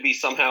 It could be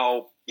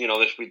somehow,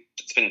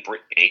 it's been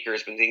Britt Baker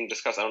has been being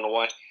discussed. I don't know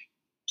why.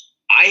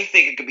 I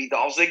think it could be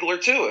Dolph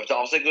Ziggler too. If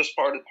Dolph Ziggler's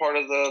part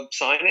of the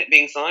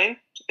being signed,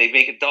 they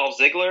make it Dolph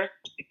Ziggler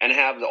and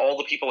have all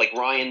the people like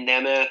Ryan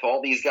Nemeth,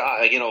 all these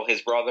guys,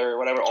 his brother,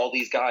 whatever, all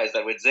these guys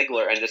that with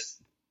Ziggler, and just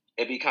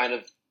it'd be kind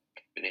of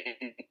an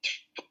interesting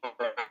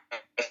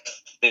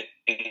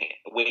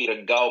way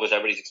to go because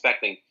everybody's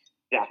expecting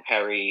Jack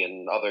Perry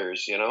and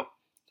others,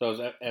 So is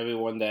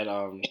everyone that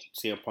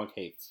CM Punk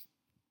hates?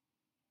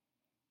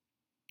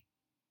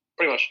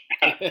 Pretty much.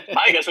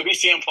 I guess would be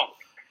CM Punk.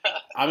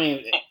 I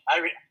mean,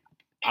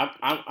 I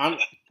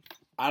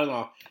don't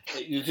know.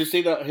 Did you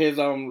see his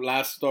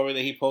last story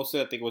that he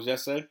posted? I think it was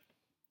yesterday.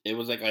 It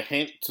was like a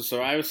hint to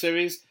Survivor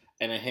Series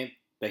and a hint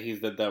that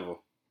he's the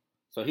devil.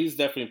 So he's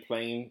definitely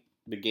playing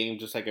the game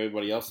just like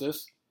everybody else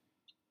is.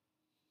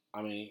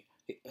 I mean,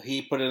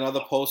 he put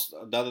another post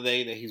the other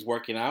day that he's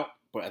working out,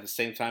 but at the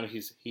same time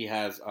he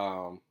has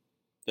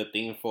the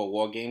theme for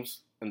War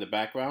Games in the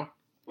background.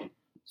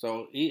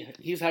 So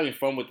he's having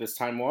fun with this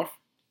time off.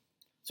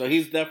 So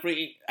he's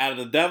definitely out of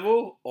the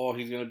devil, or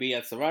he's going to be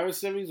at Survivor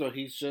Series, or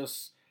he's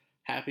just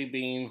happy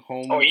being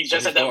home. Or he's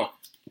just a devil.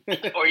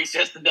 Or he's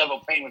just the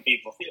devil playing with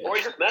people. Or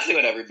he's just messing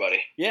with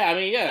everybody. Yeah, I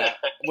mean,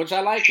 which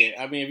I like it.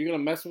 I mean, if you're going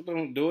to mess with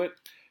them, do it.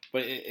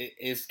 But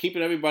it's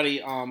keeping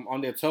everybody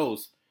on their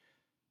toes.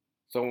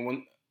 So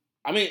do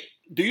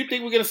you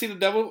think we're going to see the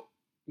devil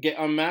get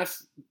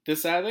unmasked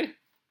this Saturday?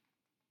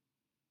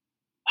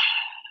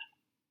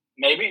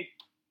 Maybe.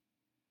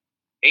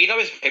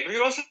 AEW's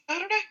pay-per-view on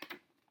Saturday?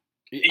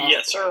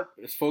 Yes, sir.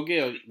 It's full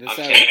gear. The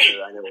funny thing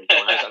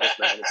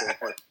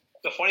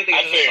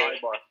is, a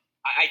sidebar.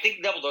 I think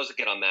the Devil does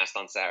get unmasked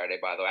on Saturday,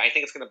 by the way. I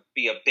think it's going to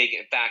be a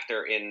big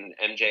factor in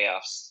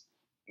MJF's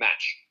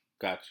match.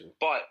 Gotcha.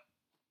 But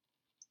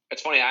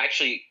it's funny, I'm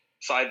going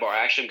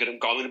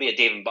to be at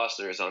Dave &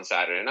 Buster's on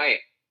Saturday night,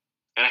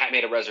 and I had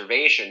made a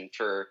reservation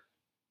for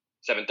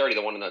 7:30,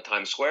 the one in the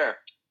Times Square,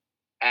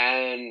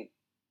 and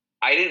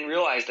I didn't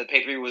realize that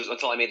pay-per-view was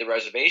until I made the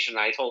reservation.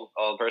 I told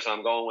the person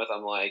I'm going with,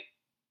 I'm like,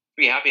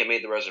 be happy I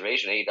made the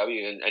reservation,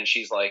 AEW, and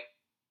she's like,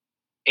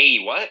 "AE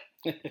what?"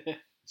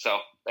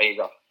 So there you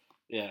go.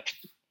 Yeah.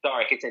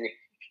 Sorry, continue.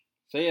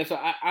 So yeah, so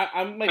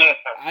I'm like,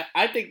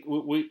 I think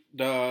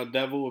the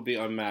Devil will be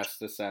unmasked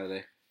this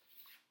Saturday,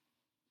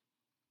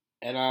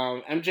 and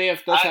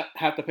MJF does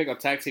have to pick a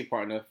tag team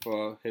partner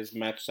for his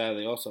match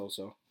Saturday also.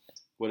 So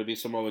would it be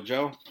Samoa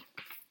Joe?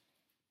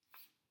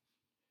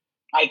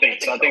 I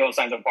think so. I think it'll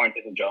sign the point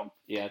to Joe.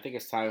 Yeah, I think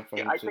it's time for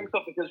him. I think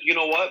so because you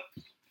know what,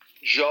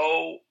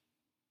 Joe.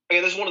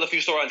 Again, this is one of the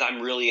few storylines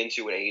I'm really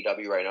into with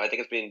AEW right now. I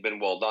think it's been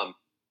well done.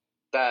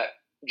 That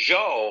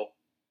Joe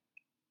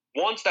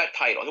wants that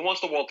title. He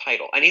wants the world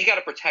title, and he's got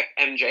to protect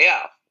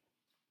MJF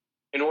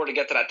in order to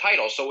get to that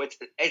title. So it's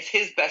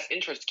his best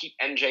interest to keep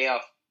MJF,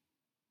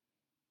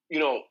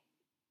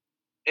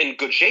 in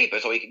good shape,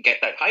 so he can get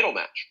that title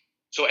match.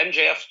 So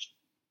MJF's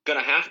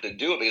gonna have to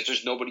do it because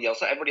there's nobody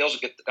else. Everybody else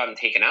will get gotten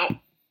taken out.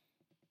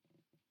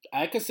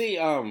 I could see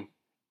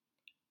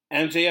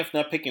MJF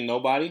not picking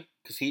nobody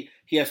because he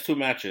has 2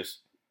 matches.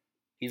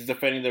 He's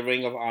defending the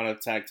Ring of Honor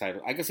tag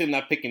title. I can see him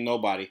not picking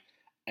nobody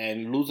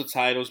and lose the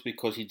titles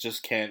because he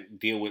just can't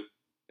deal with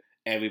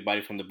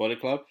everybody from the Bullet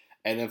Club.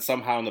 And then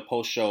somehow in the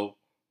post show,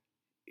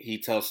 he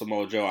tells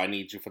Samoa Joe, "I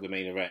need you for the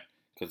main event,"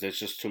 because there's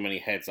just too many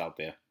heads out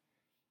there.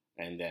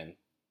 And then,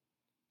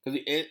 because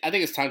I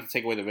think it's time to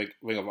take away the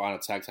Ring of Honor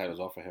tag titles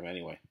off of him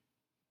anyway.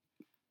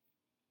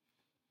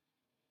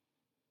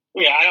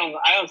 Yeah, I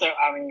don't think.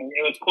 I mean,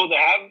 it was cool to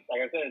have.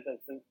 Like I said,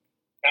 it's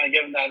kind of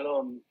give him that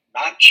little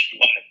notch,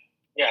 but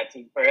yeah,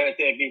 for it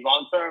to be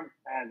long term,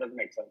 and it doesn't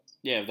make sense.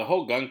 Yeah, if the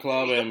whole Gun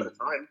Club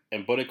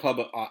and Bullet Club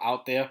are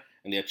out there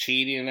and they're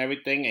cheating and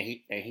everything, and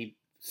he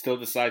still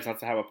decides not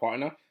to have a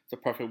partner, it's a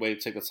perfect way to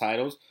take the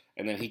titles,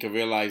 and then he can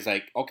realize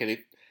like,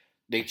 okay,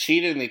 they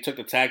cheated and they took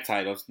the tag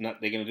titles. They're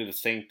gonna do the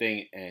same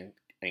thing and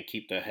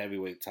keep the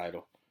heavyweight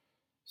title.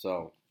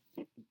 So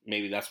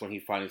maybe that's when he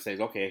finally says,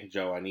 "Okay,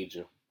 Joe, I need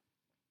you."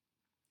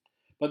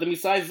 But then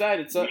besides that,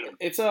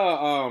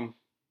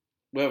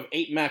 we have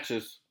 8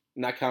 matches,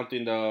 not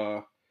counting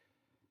the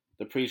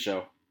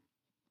pre-show.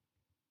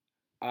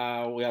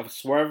 We have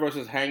Swerve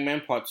versus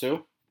Hangman Part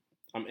 2.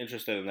 I'm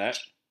interested in that.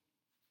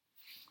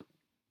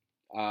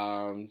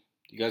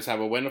 You guys have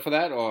a winner for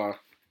that, or?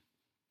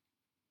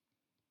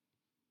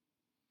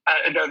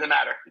 It doesn't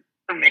matter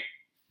for me.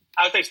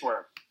 I would take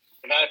Swerve.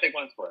 I gotta pick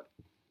one Swerve.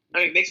 I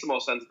think it makes the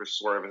most sense for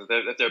Swerve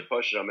if they're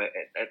pushing him.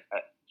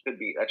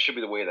 That should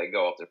be the way they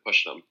go if they're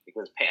pushing him,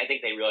 because I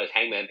think they realize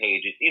Hangman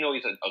Page, he's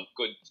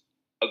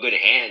a good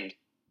hand.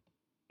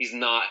 He's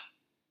not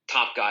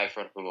top guy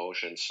for the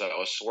promotion. So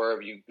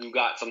Swerve, you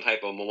got some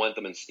type of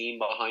momentum and steam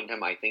behind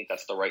him. I think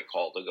that's the right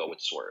call to go with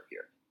Swerve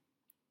here.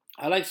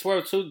 I like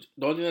Swerve too.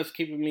 The only thing that's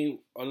keeping me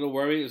a little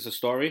worried is the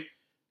story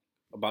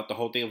about the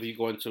whole thing of you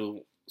going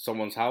to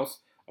someone's house.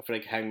 I feel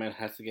like Hangman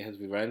has to get his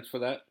revenge for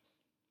that.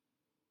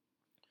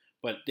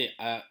 But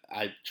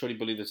I truly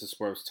believe this is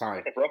Swerve's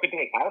time. They broke into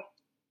his house?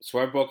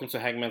 Swerve broke into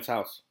Hangman's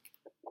house.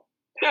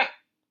 Yeah,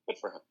 good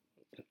for him.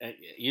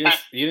 You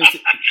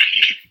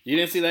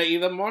didn't see that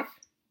either, Mark?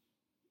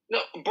 No,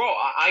 bro.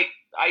 I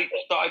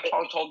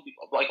told you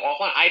like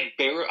offline.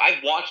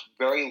 I've watched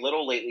very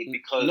little lately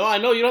because. No, I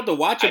know you don't have to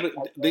watch it,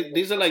 but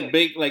these are like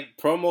big like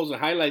promos and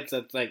highlights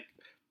that's like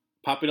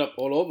popping up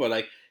all over.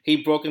 Like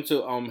he broke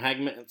into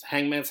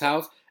Hangman's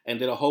house and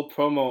did a whole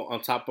promo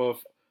on top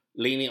of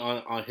leaning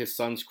on his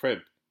son's crib.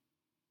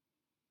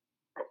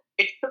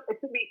 It took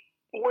me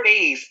 4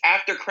 days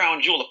after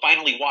Crown Jewel to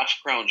finally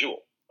watch Crown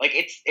Jewel. Like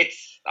it's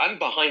I'm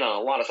behind on a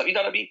lot of stuff. You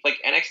know what I mean?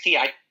 Like NXT,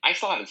 I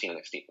still haven't seen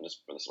NXT from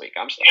this week.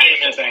 I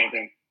didn't miss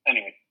anything.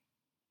 Anyway.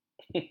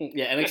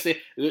 Yeah, NXT.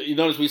 You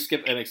notice we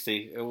skipped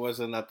NXT. It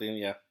wasn't nothing.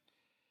 Yeah,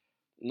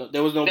 no,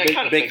 there was no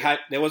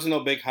there wasn't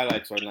no big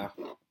highlights right now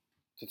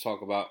to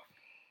talk about.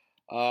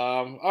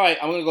 All right,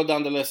 I'm gonna go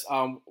down the list.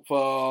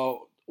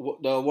 For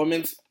the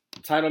women's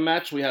title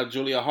match, we have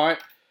Julia Hart,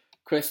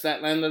 Chris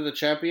Statlander, the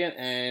champion,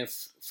 and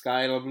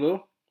Skylar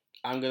Blue.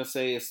 I'm gonna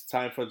say it's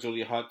time for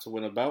Julia Hart to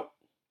win a belt.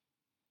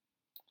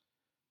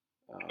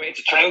 I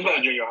would go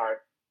Julia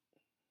Hart.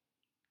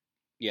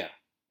 Yeah.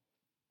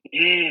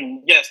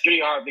 Yes,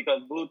 Julia Hart,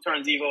 because Blue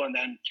turns evil and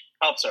then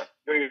helps her.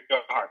 Julia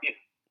Hart.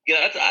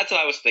 Yeah, that's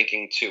what I was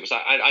thinking too. So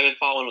I've been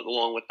following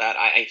along with that.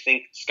 I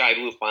think Sky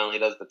Blue finally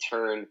does the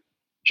turn,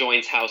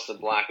 joins House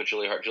of Black with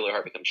Julia Hart. Julia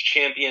Hart becomes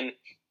champion,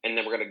 and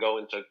then we're going to go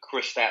into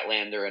Chris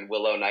Statlander and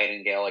Willow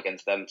Nightingale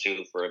against them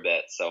two for a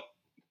bit. So,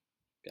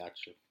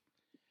 gotcha.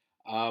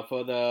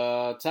 For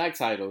the tag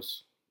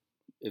titles,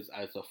 it's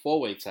a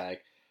 4-way tag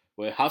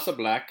with House of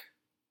Black,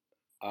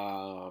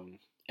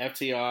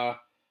 FTR,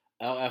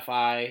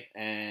 LFI,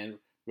 and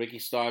Ricky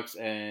Starks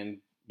and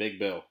Big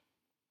Bill.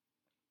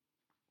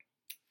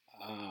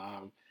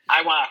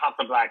 I want House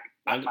of Black.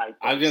 I'm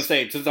gonna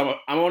say, since I'm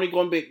only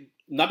going big,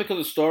 not because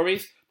of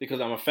stories,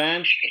 because I'm a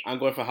fan. I'm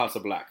going for House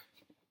of Black.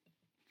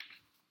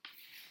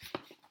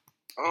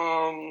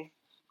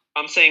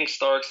 I'm saying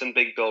Starks and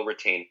Big Bill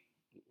retain.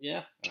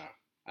 Yeah,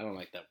 I don't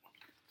like that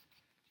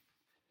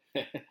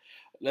one.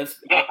 Let's.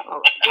 It's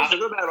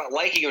not about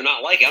liking or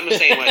not liking. I'm just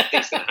saying what I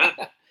think's gonna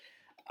happen.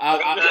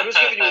 I'm just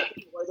giving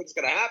you what I think's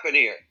gonna happen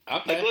here.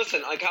 Okay. Like,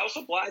 listen, like House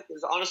of Black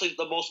is honestly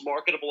the most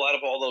marketable out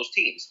of all those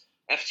teams.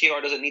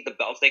 FTR doesn't need the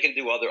belts; they can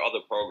do other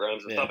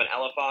programs and stuff. And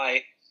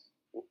LFI,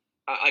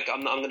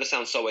 I'm going to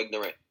sound so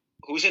ignorant.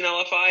 Who's in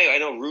LFI? I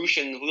know Roosh,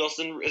 and who else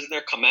isn't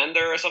there?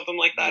 Commander or something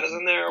like that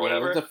isn't there, or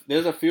whatever.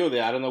 There's a few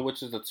there. I don't know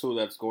which is the two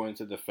that's going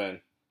to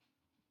defend.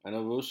 I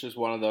know Roosh is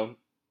one of them,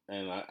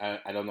 and I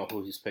don't know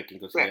who he's picking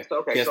because he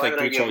has like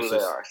 3 choices. Who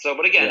they are. So,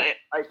 but again,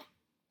 I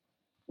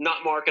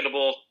not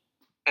marketable.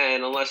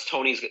 And unless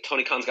Tony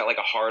Khan's got like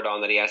a hard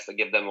on that he has to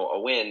give them a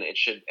win, it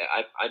should.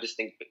 I just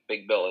think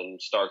Big Bill and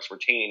Starks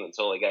retain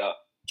until they get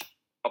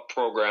a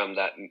program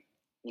that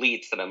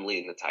leads to them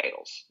leading the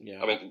titles.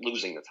 Yeah, I mean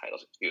losing the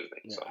titles. Excuse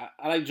me. Yeah, so.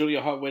 I like Julia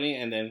Hart winning,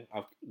 and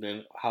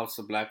then House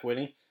of Black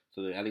winning.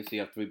 So at least you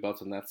have 3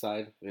 belts on that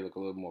side. They look a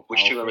little more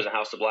powerful. Which 2 members of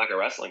House of Black are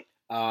wrestling?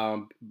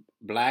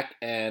 Black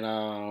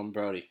and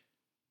Brody.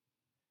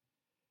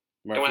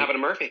 Murphy. And what happened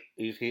to Murphy?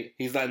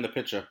 He's not in the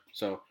picture,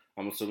 so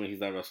I'm assuming he's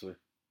not wrestling.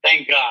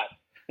 Thank God.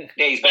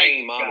 Yeah, he's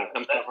banging mom.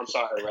 I'm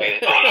sorry, Ray.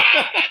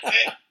 That's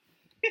it.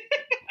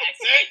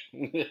 That's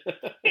it.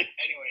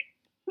 Anyway.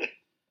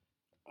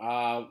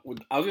 I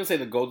was gonna say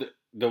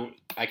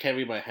I can't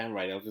read my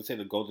handwriting. I was gonna say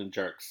the Golden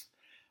Jerks,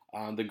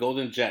 the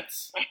Golden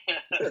Jets.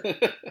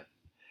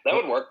 That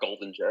would work,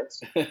 Golden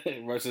Jets.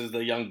 versus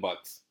the Young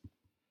Bucks.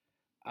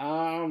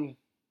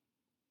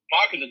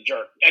 Mark is a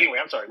jerk. Anyway,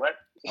 I'm sorry. What?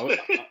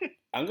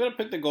 I'm gonna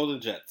pick the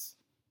Golden Jets.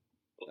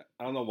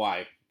 I don't know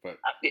why, but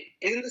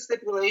isn't the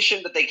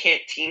stipulation that they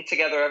can't team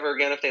together ever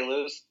again if they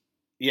lose?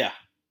 Yeah.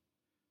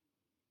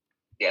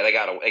 Yeah, they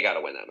gotta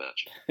win that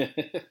match.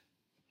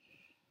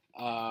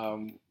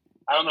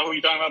 I don't know who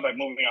you're talking about, but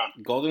moving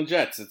on. Golden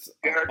Jets. It's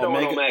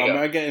Omega.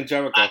 Omega and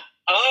Jericho.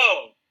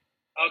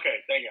 Okay,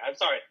 thank you. I'm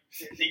sorry.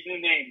 These new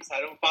names.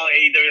 I don't follow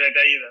AEW like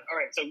that either. All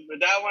right, so with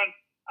that one,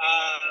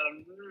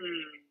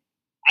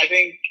 I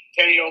think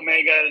Kenny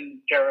Omega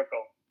and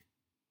Jericho.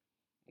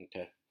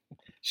 Okay.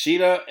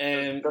 Sheeta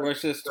and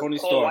versus Tony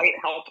Storm. Paul White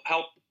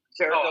help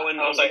Jericho and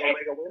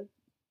Omega win?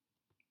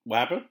 What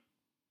happened?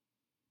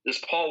 Does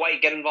Paul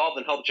White get involved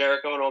and help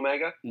Jericho and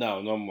Omega?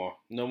 No more.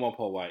 No more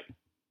Paul White.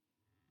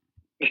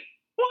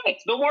 What?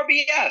 No more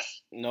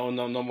BS. No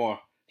more.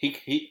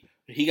 He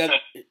got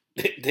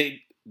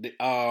they he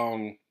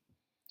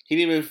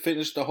didn't even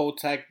finish the whole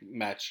tag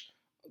match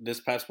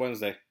this past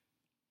Wednesday.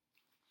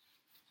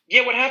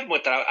 Yeah, what happened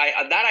with that?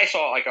 I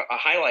saw like a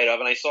highlight of,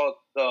 and I saw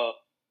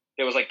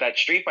there was like that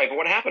street fight, but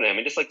what happened to him?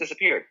 It just like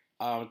disappeared.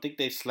 I think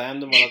they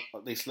slammed him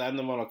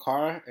on a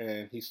car,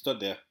 and he stood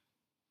there.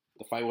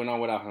 The fight went on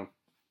without him.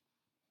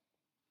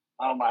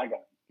 Oh my God.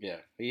 Yeah,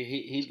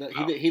 he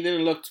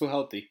didn't look too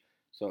healthy,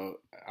 so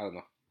I don't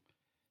know.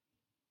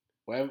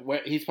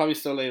 He's probably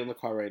still laying in the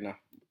car right now.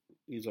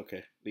 He's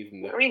okay. Leave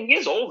him there. I mean, he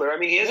is older. I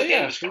mean, he is at the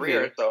end of his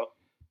career, so.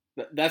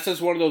 That's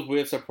just one of those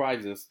weird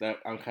surprises that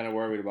I'm kind of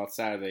worried about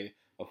Saturday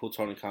of who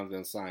Tony Khan's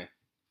going to sign.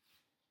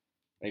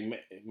 Like,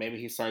 maybe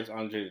he signs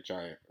Andre the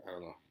Giant. I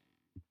don't know.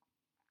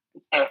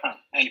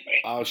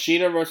 Anyway.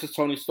 Sheeta versus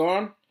Tony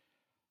Storm.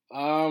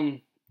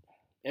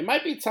 It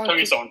might be time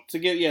to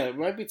give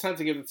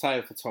the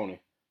title to Tony.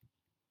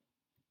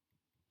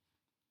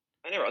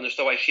 I never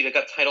understood why Sheeta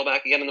got the title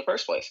back again in the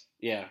first place.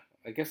 Yeah,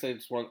 I guess they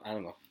just want. I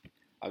don't know.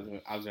 I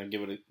was gonna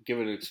give it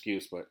an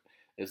excuse, but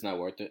it's not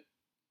worth it.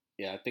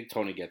 Yeah, I think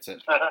Tony gets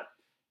it.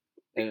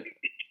 And,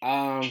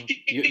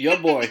 your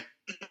boy.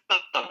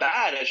 Not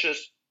bad. It's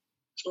just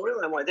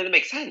storyline. It didn't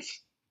make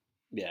sense.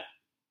 Yeah.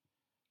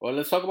 Well,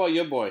 let's talk about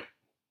your boy,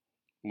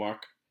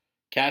 Mark.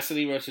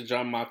 Cassidy versus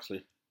Jon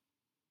Moxley.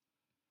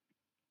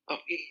 I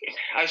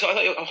was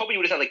hoping you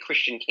would have said like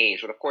Christian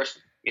Cage, but of course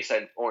you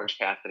said Orange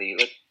Cassidy.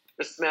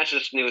 This match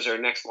is snoozer.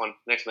 Next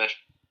match.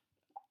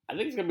 I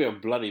think it's gonna be a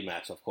bloody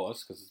match, of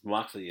course, because it's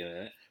Moxley in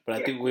it. But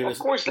I think of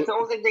course that's the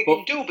only thing they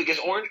can do because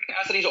Orange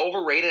Cassidy's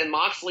overrated and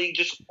Moxley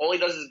just all he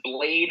does is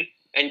blade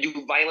and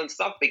do violent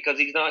stuff because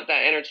he's not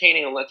that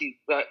entertaining unless he's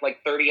got like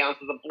 30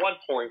 ounces of blood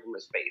pouring from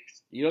his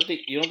face. You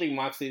don't think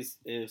Moxley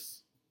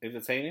is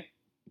entertaining?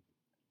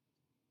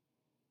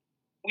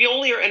 We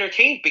only are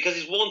entertained because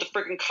he's willing to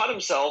freaking cut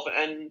himself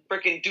and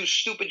freaking do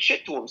stupid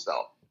shit to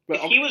himself. But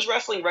if he was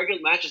wrestling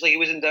regular matches like he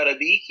was in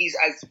WWE, he's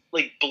as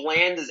like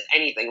bland as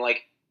anything.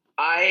 Like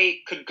I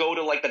could go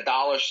to like the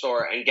dollar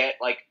store and get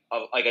like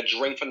a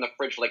drink from the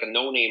fridge for like a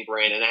no-name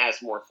brand, and it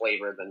has more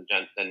flavor than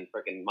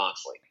freaking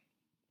Moxley.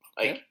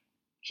 Like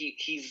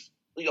he's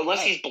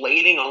unless he's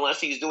blading, unless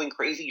he's doing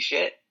crazy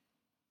shit,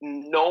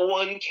 no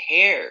one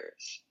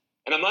cares.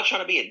 And I'm not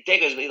trying to be a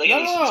dick, like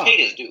he's paid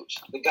his dues.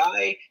 The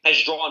guy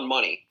has drawn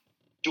money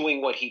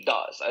doing what he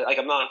does.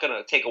 I'm not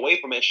gonna take away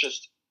from it. It's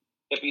just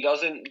if he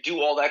doesn't do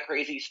all that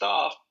crazy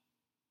stuff,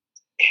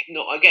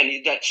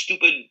 again, that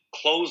stupid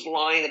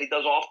clothesline that he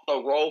does off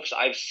the ropes,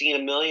 I've seen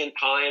a million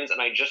times,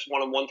 and I just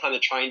want him one time to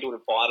try and do it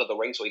and fall out of the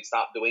ring so he'd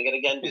stop doing it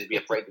again because he'd be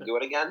afraid to do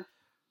it again.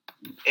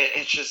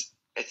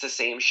 It's the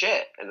same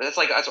shit. And that's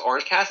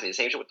Orange Cassidy, the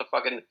same shit with the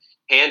fucking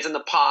hands in the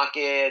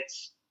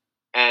pockets,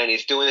 and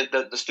he's doing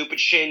the stupid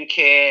shin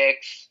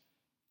kicks,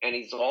 and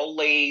he's all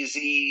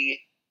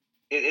lazy.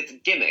 It's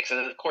gimmicks,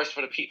 and of course,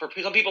 for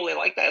some people they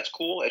like that. It's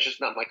cool. It's just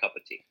not my cup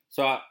of tea.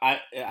 So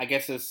I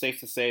guess it's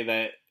safe to say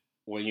that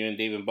when you're in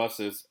Dave &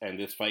 Buster's and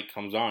this fight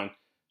comes on,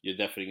 you're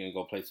definitely gonna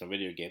go play some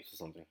video games or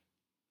something.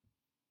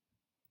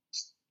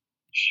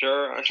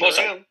 Sure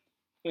am.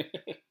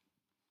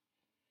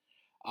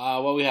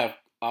 What we have?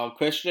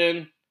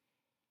 Christian,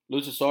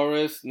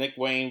 Luchasaurus, Nick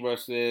Wayne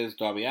versus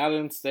Darby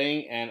Allin,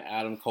 Sting, and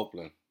Adam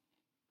Copeland.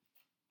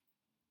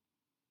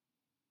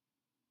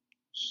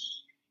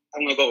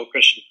 I'm gonna go with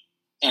Christian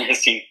and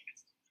his team.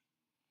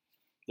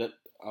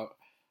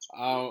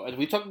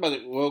 We talked about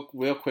it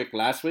real quick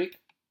last week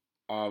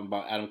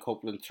about Adam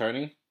Copeland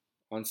turning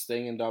on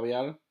Sting and Darby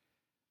Allin.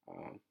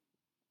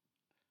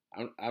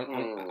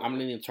 I'm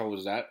leaning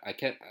towards that.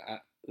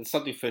 There's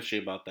something fishy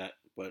about that,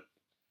 but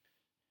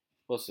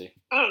we'll see.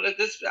 I don't know.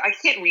 I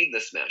can't read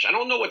this match. I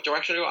don't know what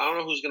direction to go. I don't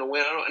know who's going to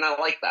win. And I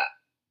like that.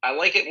 I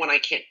like it when I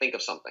can't think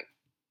of something.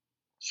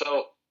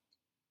 So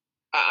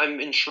I'm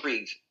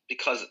intrigued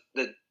because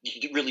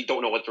you really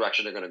don't know what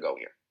direction they're going to go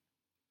here.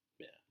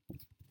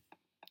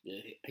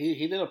 Yeah,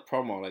 he did a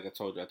promo, like I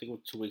told you, I think it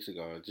was 2 weeks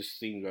ago. It just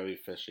seemed very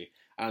fishy.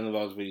 I don't know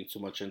if I was reading too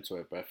much into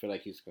it, but I feel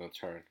like he's going to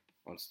turn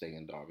on Sting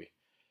and Darby.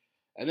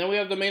 And then we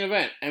have the main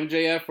event,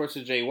 MJF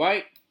versus Jay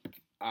White.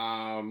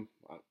 I'm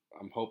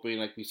hoping,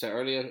 like we said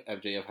earlier,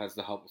 MJF has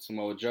the help of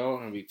Samoa Joe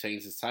and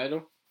retains his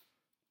title.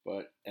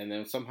 And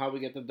then somehow we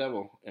get the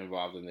Devil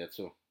involved in there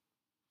too.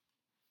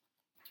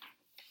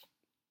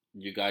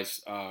 You guys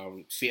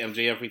see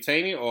MJF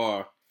retaining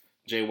or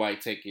Jay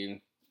White taking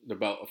the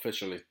belt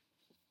officially?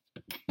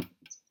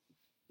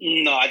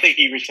 No, I think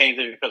he retains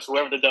it because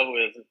whoever the Devil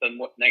is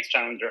the next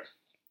challenger.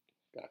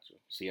 Gotcha.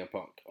 CM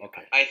Punk.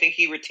 Okay. I think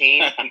he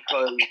retains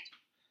because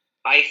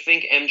I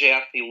think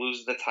MJF, if he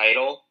loses the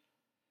title,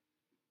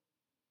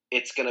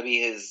 it's going to be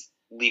his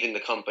leaving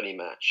the company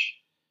match.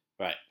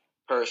 Right.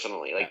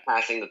 Personally, like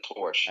passing the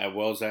torch. At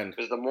World's End.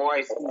 Because the more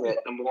I see it,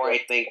 the more I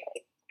think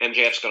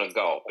MJF's going to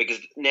go. Because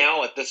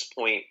now at this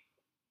point,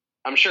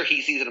 I'm sure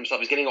he sees it himself.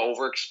 He's getting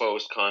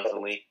overexposed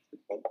constantly.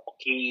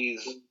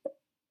 He's,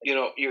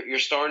 you're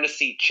starting to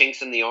see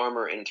chinks in the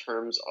armor in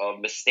terms of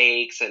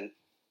mistakes, and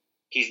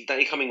he's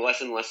becoming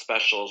less and less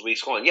special as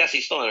weeks go on. Yes,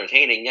 he's still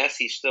entertaining. Yes,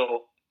 he's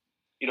still,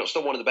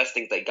 still one of the best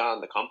things they got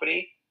in the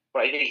company.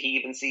 But I think he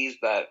even sees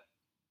that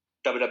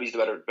WWE's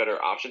the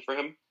better option for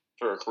him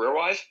for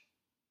career-wise.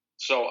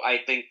 So I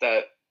think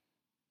that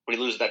when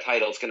he loses that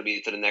title, it's going to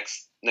be to the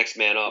next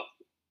man up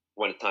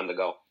when it's time to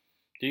go.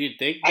 Do you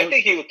think? I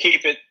think he would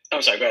keep it.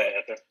 I'm sorry. Go ahead.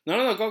 After.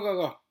 No.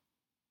 Go.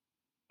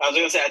 I was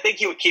going to say, I think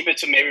he would keep it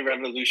to maybe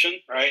Revolution,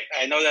 right?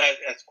 I know that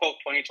that's quote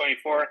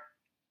 2024.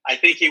 I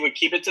think he would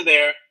keep it to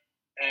there,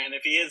 and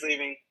if he is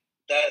leaving,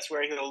 that's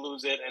where he'll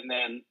lose it and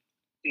then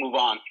move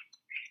on.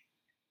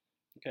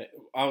 Okay.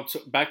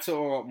 Back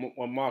to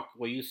Mark,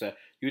 what you said.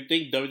 You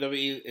think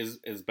WWE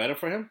is better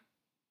for him?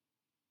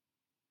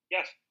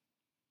 Yes.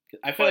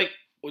 I feel like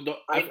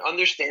I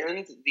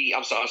understand the.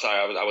 I'm sorry.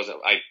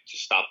 I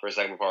just stopped for a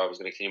second before I was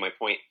going to continue my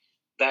point.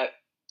 That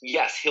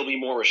yes, he'll be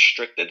more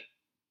restricted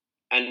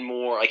and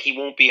more like he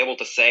won't be able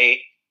to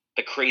say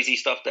the crazy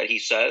stuff that he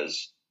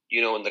says,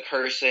 and the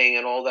cursing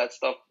and all that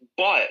stuff.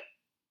 But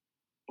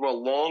from a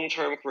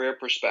long-term career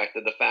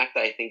perspective, the fact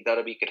that I think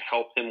WWE could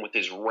help him with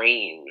his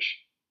range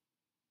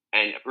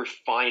and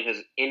refine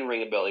his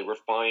in-ring ability,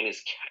 refine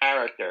his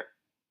character.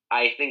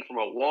 I think from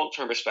a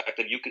long-term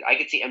perspective, I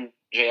could see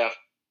MJF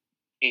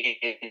in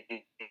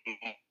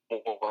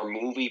more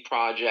movie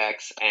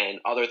projects and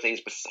other things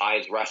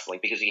besides wrestling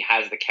because he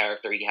has the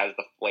character, he has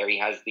the flair, he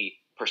has the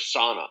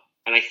persona.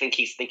 And I think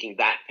he's thinking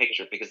that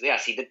picture because,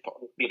 yes, he did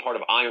be a part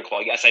of Iron Claw.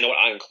 Yes, I know what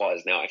Iron Claw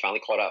is now. I finally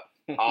caught up.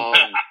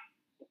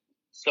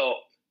 So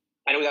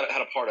I know we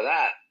had a part of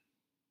that.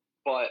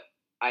 But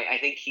I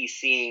think he's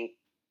seeing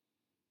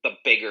the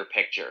bigger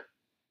picture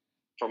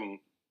from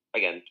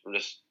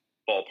just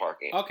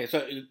ballparking. Okay,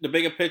 so the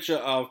bigger picture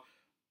of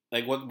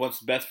like what's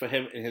best for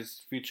him in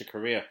his future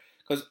career.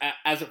 Because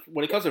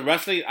when it comes to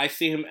wrestling, I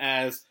see him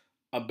as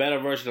a better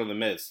version of The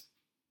Miz.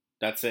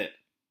 That's it.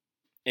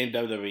 In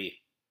WWE.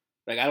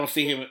 Like, I don't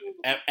see him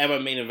ever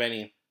main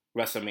eventing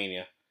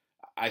WrestleMania.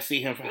 I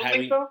see him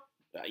having... So?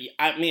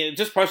 I mean,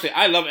 just personally,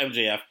 I love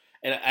MJF.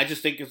 And I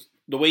just think it's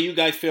the way you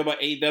guys feel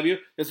about AEW,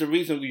 there's a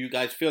reason you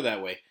guys feel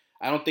that way.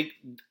 I don't think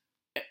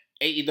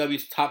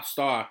AEW's top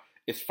star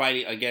is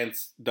fighting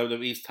against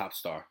WWE's top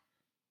star.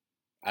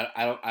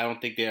 I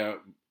don't think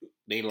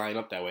they line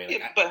up that way. Like,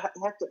 yeah, but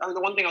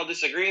the one thing I'll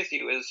disagree with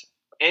you is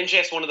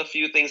MJF's one of the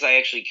few things I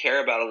actually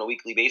care about on a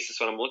weekly basis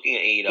when I'm looking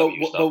at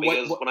AEW stuff.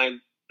 Because when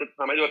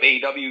I do have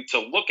AEW to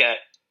look at,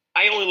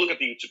 I only look at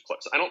the YouTube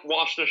clips. I don't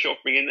watch the show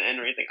from beginning to end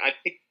or anything. I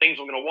pick things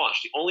I'm going to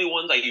watch. The only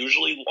ones I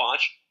usually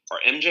watch are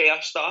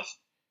MJF stuff,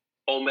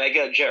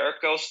 Omega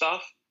Jericho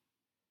stuff,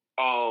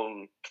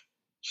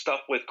 stuff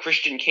with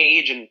Christian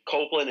Cage and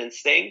Copeland and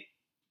Sting,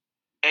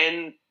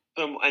 and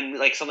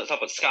like some of the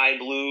stuff with Sky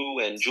Blue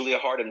and Julia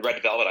Hart and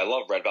Red Velvet. I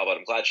love Red Velvet.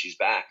 I'm glad she's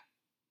back.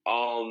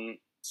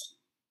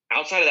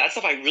 Outside of that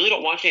stuff, I really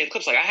don't watch any of the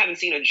clips. Like, I haven't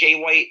seen a Jay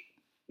White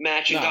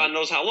match in God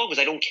knows how long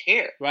because I don't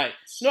care. Right.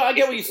 No, I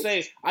get what you're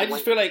saying. I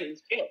just feel like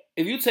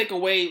if you take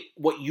away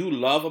what you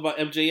love about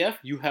MJF,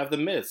 you have The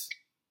Miz.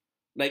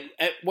 Like,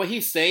 what he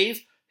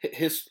says,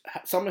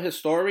 some of his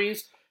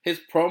stories,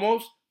 his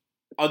promos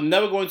are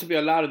never going to be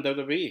allowed in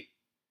WWE.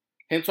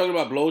 Him talking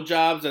about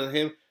blowjobs and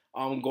him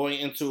going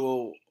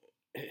into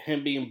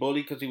him being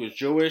bullied because he was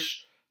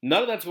Jewish,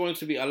 none of that's going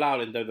to be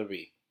allowed in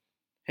WWE.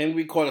 Him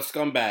being called a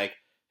scumbag,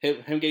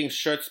 him getting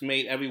shirts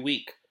made every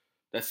week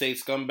that say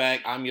scumbag,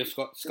 I'm your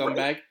scumbag,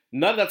 right.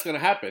 None of that's going to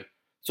happen.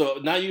 So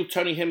now you're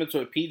turning him into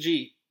a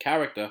PG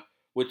character,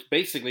 which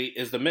basically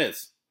is The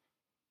Miz.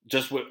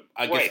 Just with,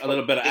 I guess, a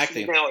little bit of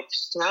acting. This is now a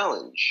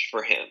challenge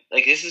for him.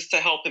 Like, this is to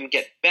help him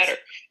get better.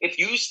 If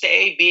you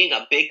stay being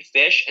a big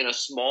fish in a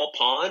small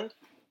pond,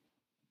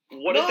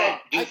 what does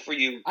that do for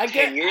you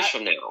 10 years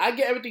from now? I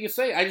get everything you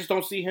say. I just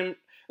don't see him,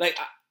 like,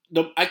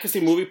 I can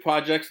see movie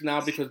projects now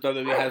because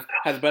WWE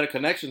has better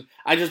connections.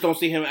 I just don't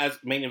see him as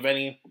main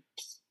eventing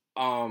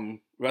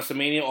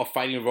WrestleMania or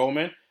fighting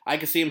Roman. I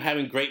can see him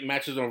having great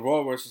matches on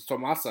Raw versus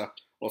Tomasa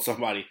or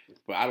somebody,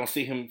 but I don't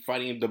see him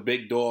fighting the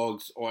big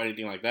dogs or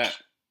anything like that.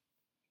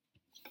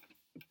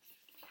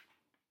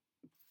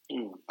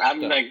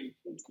 I'm like,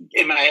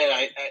 in my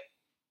head,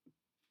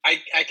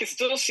 I can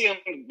still see him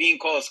being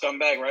called a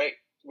scumbag, right?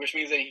 Which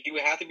means that he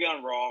would have to be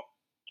on Raw,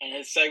 and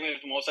his segment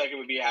most likely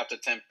would be after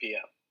 10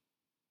 p.m.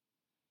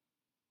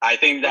 I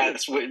think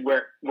that's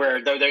where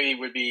WWE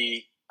would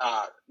be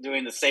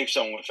doing the safe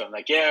zone with him.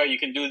 Like, yeah, you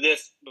can do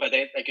this, but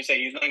like you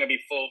say, he's not going to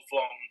be full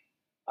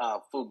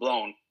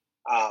blown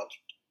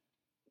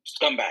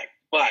scumbag.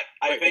 But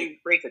I think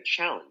it creates a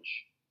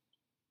challenge.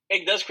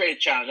 It does create a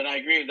challenge, and I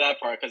agree with that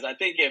part, because I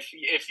think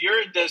if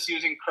you're just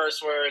using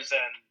curse words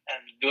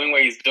and doing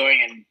what he's doing,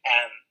 and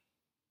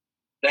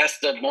that's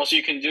the most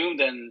you can do,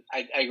 then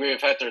I agree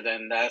with Hector.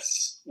 Then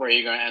that's where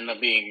you're going to end up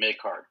being mid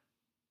card.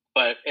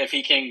 But if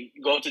he can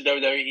go to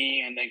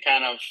WWE and then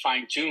kind of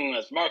fine tune,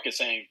 as Mark is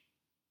saying,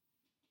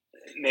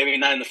 maybe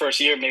not in the first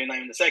year, maybe not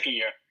in the second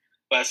year,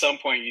 but at some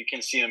point you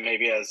can see him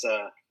maybe as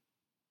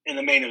in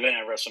the main event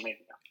at WrestleMania.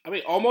 I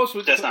mean, almost.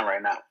 That's not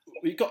right now.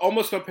 You could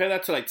almost compare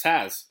that to like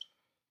Taz.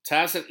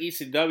 Taz at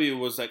ECW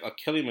was like a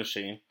killing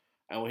machine,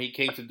 and when he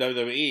came to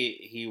WWE,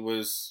 he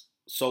was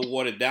so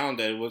watered down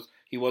that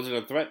he wasn't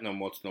a threat no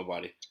more to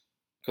nobody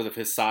because of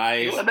his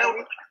size.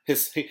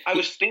 I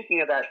was thinking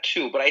of that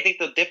too, but I think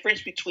the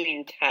difference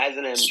between Taz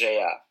and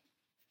MJF,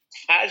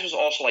 Taz was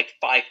also like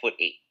 5'8".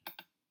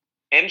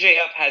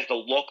 MJF has the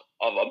look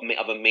of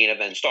a main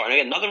event star, and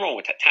again, nothing wrong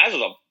with Taz. Taz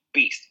was a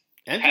beast.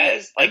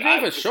 Taz, like I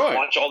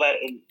watch all that,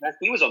 and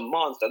he was a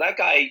monster. That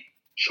guy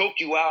choked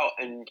you out,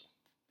 and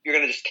you're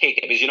going to just take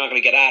it because you're not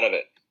going to get out of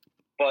it.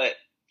 But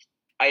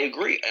I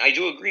agree. I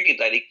do agree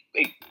that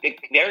it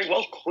very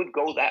well could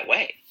go that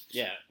way.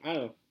 Yeah, I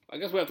don't know. I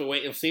guess we have to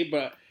wait and see.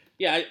 But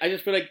yeah, I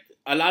just feel like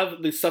a lot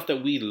of the stuff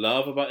that we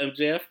love about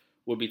MJF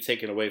will be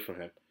taken away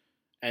from him.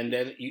 And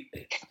then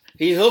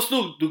he'll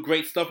still do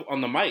great stuff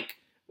on the mic.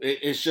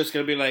 It's just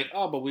going to be like,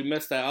 oh, but we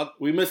missed that.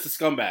 We missed the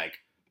scumbag.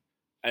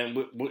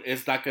 And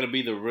it's not going to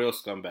be the real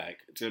scumbag.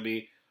 It's going to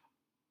be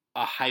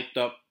a hyped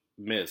up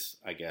miss,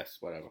 I guess.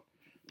 Whatever.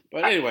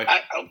 But anyway,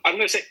 I'm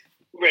going to say,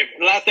 Rick,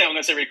 the last thing I'm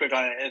going to say really quick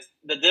on it is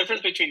the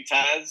difference between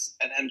Taz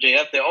and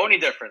MJF, the only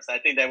difference, I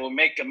think that will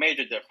make a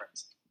major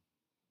difference.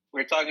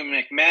 We're talking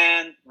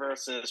McMahon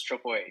versus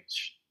Triple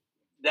H.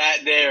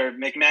 That there,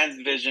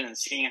 McMahon's vision and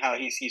seeing how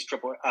he sees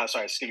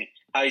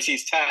how he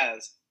sees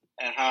Taz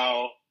and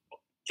how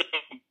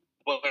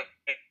Triple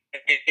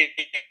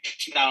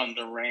H now in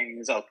the ring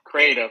is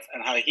creative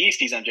and how he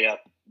sees MJF,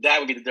 that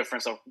would be the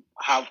difference of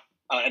how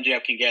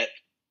MJF can get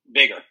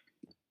bigger.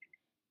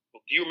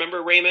 Do you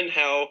remember, Raymond,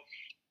 how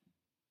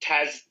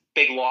Taz's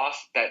big loss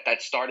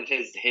that started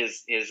his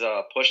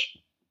push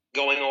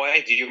going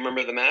away? Do you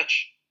remember the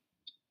match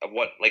of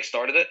what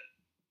started it?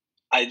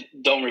 I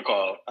don't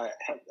recall. I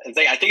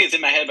think it's in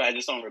my head, but I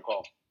just don't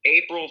recall.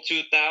 April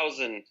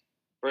 2000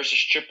 versus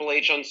Triple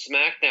H on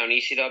SmackDown,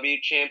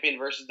 ECW champion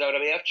versus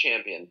WWF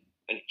champion,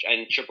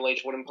 and Triple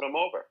H wouldn't put him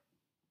over.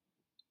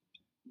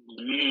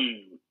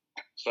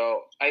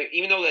 So,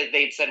 even though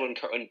they'd said when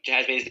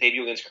Taz made his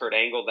debut against Kurt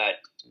Angle that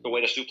the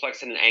way to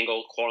suplex and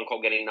Angle,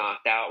 quote-unquote, getting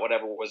knocked out,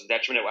 whatever, was a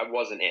detriment, it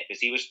wasn't it.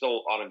 Because he was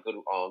still on a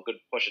good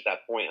push at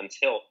that point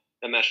until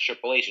the match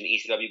Triple H and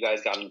ECW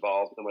guys got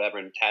involved and whatever,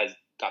 and Taz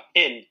got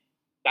pinned.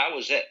 That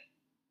was it.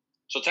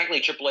 So,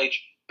 technically, Triple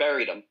H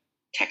buried him.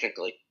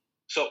 Technically.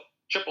 So,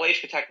 Triple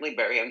H could technically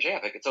bury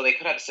MJF. So, they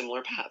could have a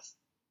similar path.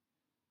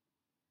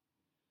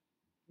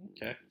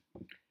 Okay.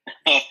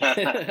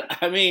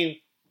 I mean,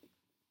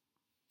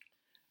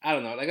 I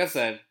don't know. Like I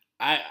said,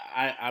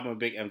 I'm a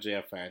big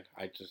MJF fan.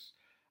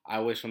 I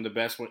wish him the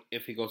best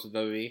if he goes to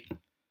WWE.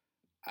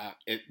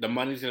 The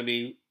money's gonna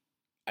be,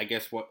 I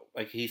guess, what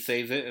he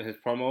saves it in his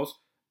promos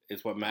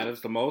is what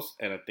matters the most,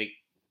 and I think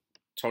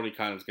Tony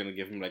Khan is gonna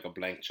give him a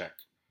blank check.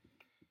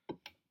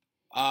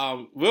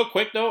 Real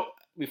quick though,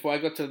 before I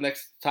go to the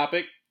next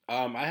topic,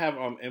 I have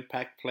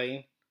Impact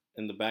playing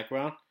in the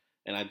background,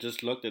 and I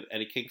just looked at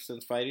Eddie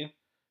Kingston's fighting,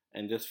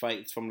 and this fight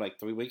is from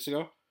 3 weeks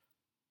ago.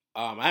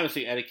 I haven't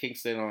seen Eddie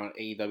Kingston on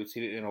AEW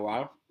TV in a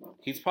while.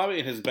 He's probably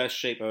in his best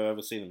shape I've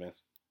ever seen him in,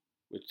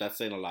 which that's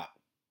saying a lot.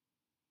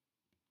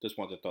 Just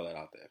wanted to throw that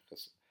out there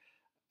because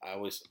I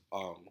always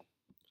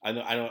I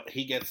know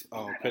he gets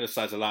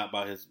criticized a lot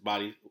about his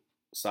body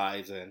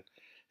size and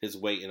his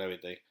weight and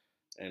everything.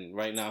 And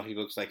right now he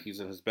looks like he's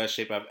in his best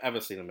shape I've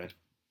ever seen him in.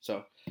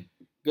 So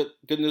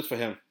good news for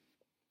him.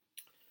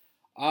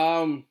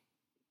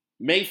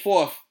 May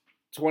 4th,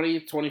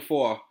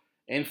 2024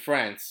 in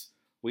France.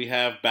 We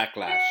have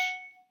Backlash.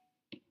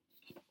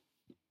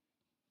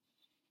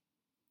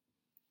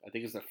 I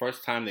think it's the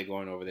first time they're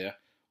going over there,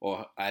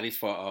 or at least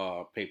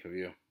for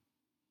pay-per-view.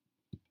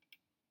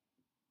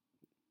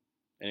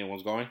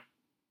 Anyone's going?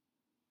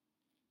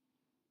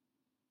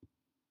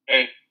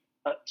 Hey,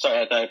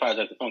 sorry, I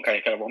apologize. The phone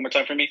cut one more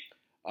time for me.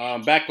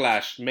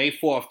 Backlash, May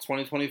 4th,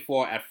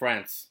 2024 at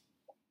France.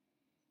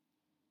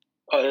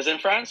 Oh, it's in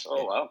France?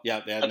 Oh, wow. Yeah,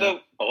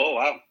 oh,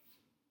 wow.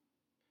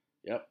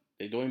 Yep.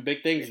 They're doing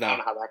big things now. I don't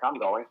know how that I'm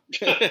going.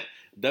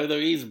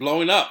 WWE's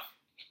blowing up.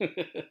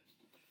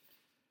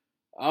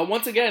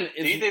 Once again,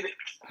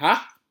 huh?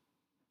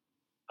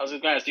 I was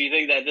just going to ask, do you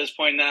think that at this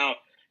point now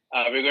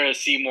we're going to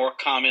see more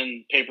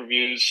common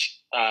pay-per-views?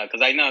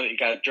 Because I know that you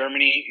got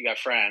Germany, you got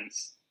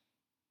France.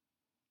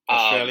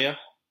 Australia.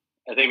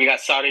 I think we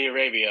got Saudi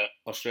Arabia.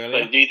 Australia.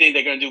 But do you think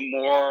they're going to do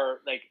more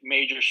like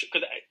major?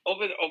 Because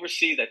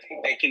overseas, I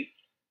think they can.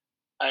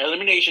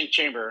 Elimination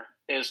Chamber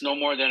is no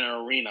more than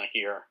an arena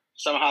here.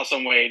 Somehow,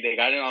 some way, they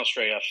got it in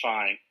Australia,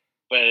 fine.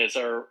 But it's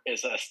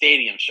a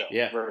stadium show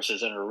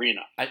versus an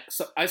arena. Do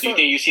you think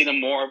you see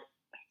them more?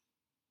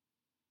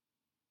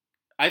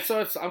 I saw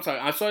it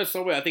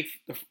somewhere. I think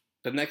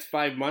the next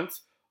 5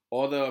 months,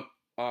 all the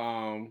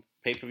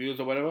pay-per-views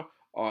or whatever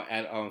are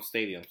at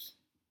stadiums.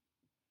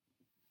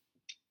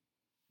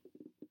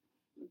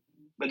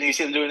 But do you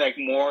see them doing like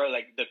more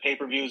like the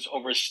pay-per-views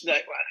overseas?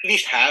 Like, at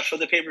least half of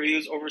the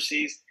pay-per-views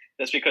overseas.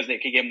 That's because they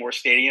can get more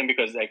stadium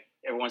because like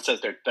everyone says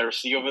they're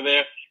thirsty over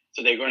there,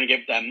 so they're going to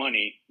give that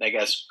money, like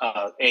as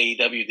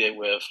AEW did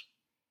with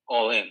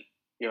All In.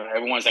 You know,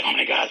 everyone's like, "Oh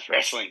my God,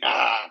 wrestling!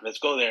 Let's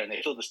go there," and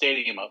they fill the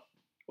stadium up.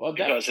 Well,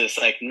 because it's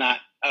like not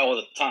all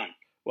the time.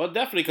 Well,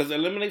 definitely, because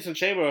Elimination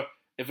Chamber,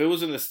 if it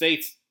was in the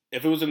States,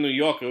 if it was in New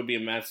York, it would be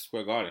in Madison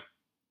Square Garden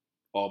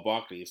or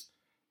Barclays.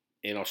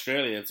 In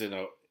Australia, it's in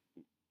a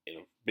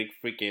big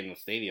freaking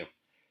stadium,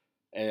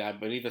 and I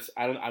believe it's.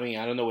 I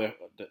don't know where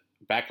the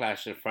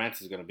Backlash in France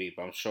is going to be,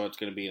 but I'm sure it's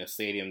going to be in a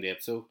stadium there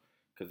too,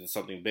 because it's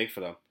something big for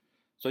them.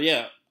 So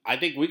yeah, I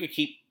think we could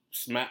keep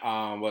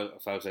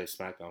SmackDown.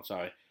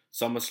 Sorry,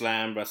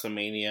 SummerSlam,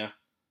 WrestleMania.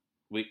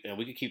 We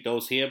could keep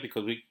those here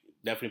because we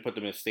definitely put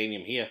them in a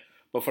stadium here.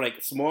 But for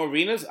like small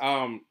arenas,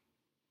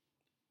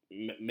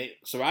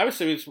 Survivor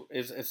Series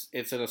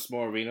it's in a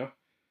small arena.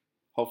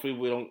 Hopefully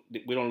we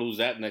don't lose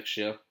that next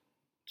year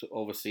to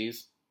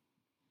overseas.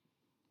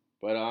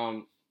 But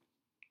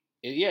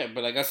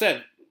but like I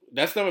said,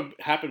 that's never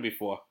happened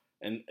before.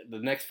 And the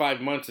next 5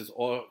 months is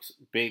all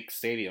big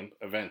stadium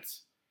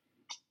events.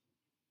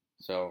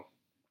 So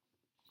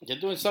you're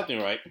doing something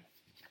right.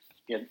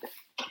 Yeah.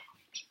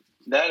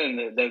 That and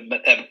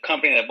the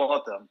company that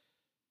bought them,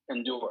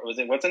 what's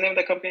the name of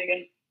that company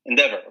again?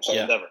 Endeavor.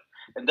 Yeah. Endeavor.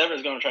 Endeavor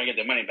is going to try and get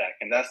their money back,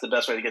 and that's the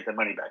best way to get their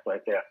money back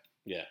right there.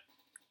 Yeah.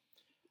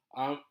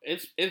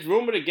 It's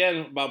rumored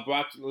again about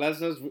Brock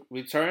Lesnar's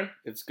return.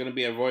 It's going to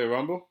be a Royal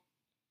Rumble.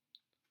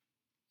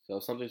 So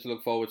something to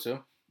look forward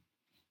to.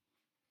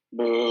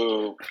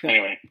 Boo.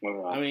 Anyway,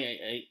 moving on. I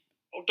mean,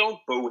 don't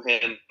boo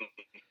him.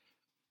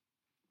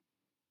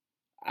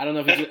 I don't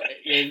know if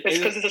it's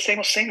because it's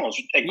the same old.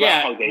 Like,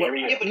 yeah, but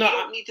you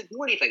don't need to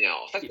do anything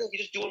else. That's you're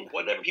just doing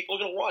whatever people are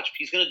going to watch.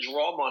 He's going to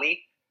draw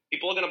money.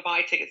 People are going to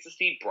buy tickets to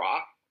see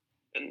Brock,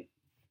 and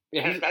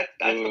that's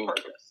the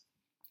purpose.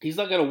 He's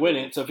not going to win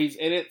it, so if he's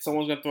in it,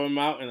 someone's going to throw him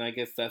out, and I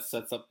guess that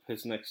sets up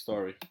his next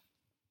story.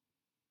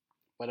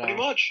 But pretty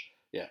much.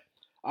 Yeah.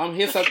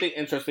 Here's something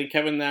interesting.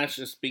 Kevin Nash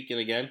is speaking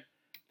again.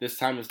 This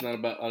time it's not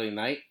about LA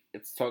Knight.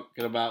 It's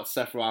talking about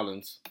Seth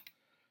Rollins.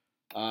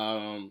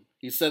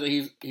 He said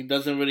that he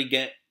doesn't really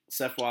get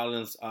Seth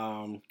Rollins'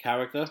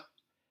 character,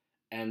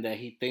 and that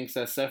he thinks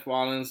that Seth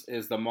Rollins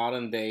is the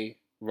modern day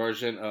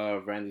version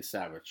of Randy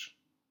Savage.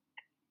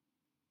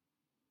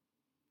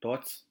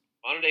 Thoughts?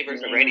 Modern day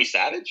version of Randy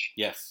Savage?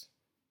 Yes.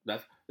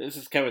 This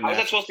is Kevin Nash. How is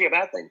that supposed to be a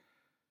bad thing?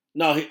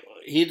 No,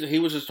 he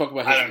was just talking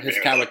about his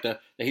character.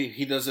 That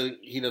he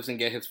doesn't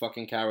get his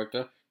fucking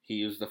character. He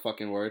used the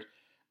fucking word.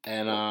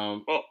 And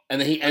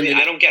and then he ended.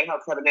 I don't get how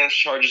Kevin Nash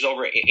charges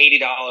over $80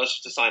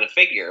 to sign a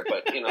figure,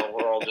 but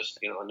we're all just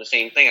on the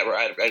same thing at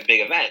a big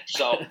event.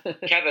 So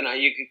Kevin,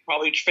 you could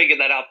probably figure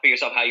that out for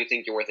yourself. How you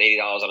think you're worth $80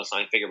 on a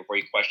signed figure before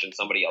you question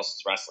somebody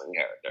else's wrestling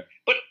character.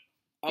 But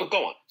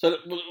go on. So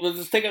let's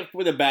just take it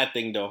with a bad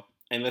thing though,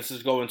 and let's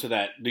just go into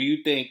that. Do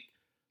you think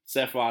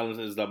Seth Rollins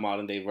is the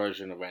modern day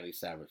version of Randy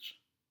Savage?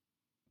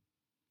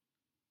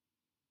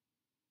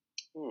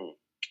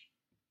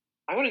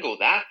 I wouldn't go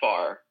that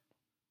far.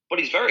 But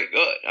he's very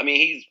good. I mean,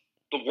 he's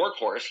the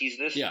workhorse. He's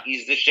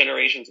this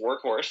generation's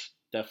workhorse.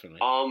 Definitely.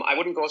 I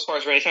wouldn't go as far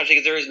as Randy Savage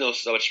because there is no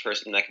such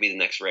person that could be the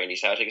next Randy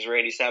Savage because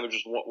Randy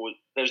Savage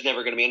there's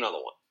never going to be another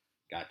one.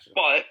 Gotcha.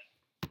 But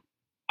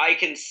I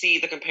can see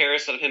the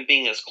comparison of him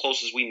being as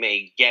close as we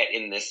may get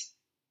in this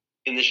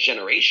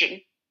generation.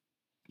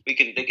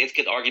 It's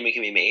good argument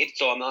can be made.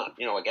 So I'm not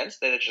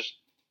against it. It's just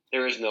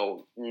there is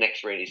no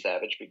next Randy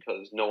Savage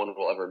because no one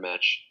will ever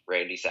match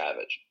Randy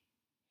Savage.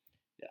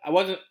 I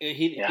wasn't. I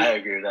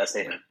agree with that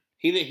statement.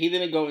 He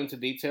didn't go into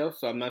detail,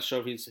 so I'm not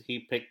sure if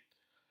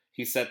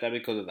he said that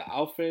because of the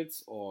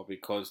outfits or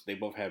because they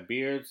both have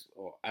beards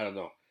or I don't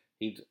know.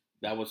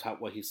 That was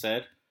what he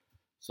said,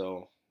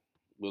 so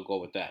we'll go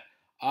with that.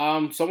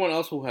 Someone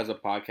else who has a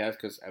podcast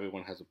because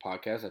everyone has a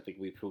podcast. I think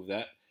we proved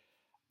that.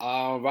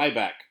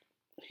 Ryback,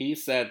 he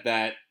said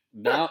that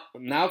now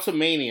to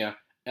Mania,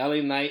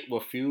 LA Knight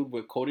will feud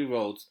with Cody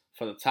Rhodes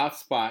for the top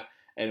spot,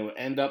 and it will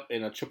end up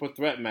in a triple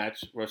threat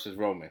match versus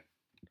Roman.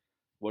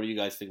 What do you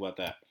guys think about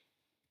that?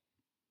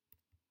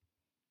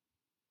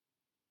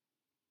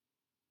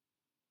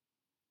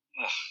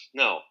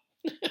 No.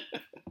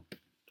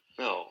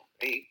 No.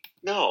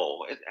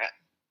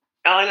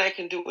 LA Knight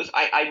can do is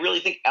I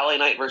really think LA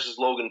Knight versus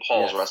Logan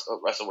Paul's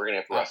wrestle we're gonna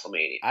have for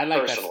WrestleMania. I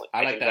like personally. That.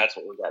 I think that. That's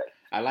what we're getting.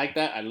 I like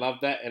that. I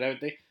love that and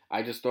everything.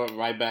 I just thought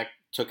Ryback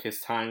took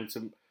his time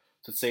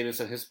to say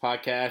this in his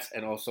podcast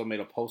and also made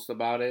a post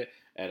about it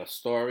and a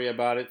story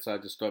about it. So I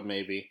just thought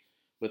maybe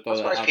with all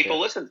that out people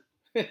listen.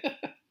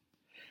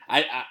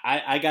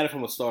 I got it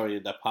from a story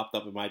that popped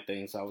up in my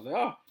thing, so I was like,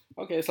 oh,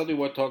 okay, it's something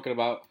worth talking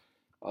about.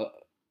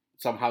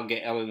 Somehow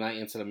get LA Knight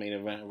into the main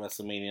event of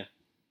WrestleMania.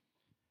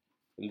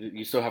 And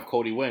you still have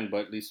Cody win,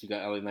 but at least you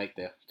got LA Knight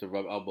there to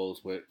rub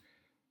elbows with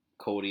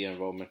Cody and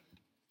Roman.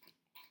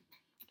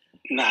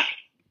 Nah.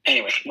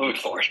 Anyway, moving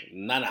forward.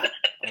 Nah.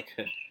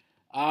 Okay.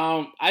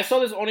 I saw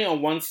this only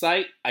on one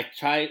site. I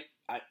tried.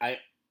 I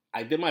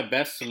did my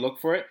best to look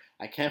for it.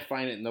 I can't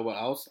find it nowhere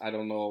else. I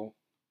don't know.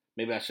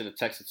 Maybe I should have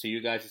texted to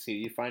you guys to see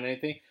if you find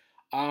anything.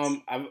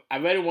 I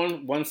read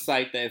one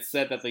site that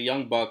said that the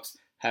Young Bucks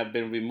have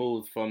been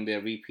removed from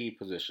their VP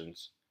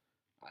positions.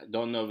 I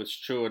don't know if it's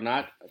true or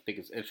not. I think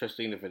it's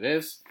interesting if it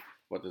is.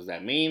 What does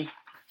that mean?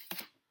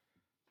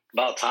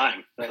 About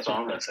time. That's all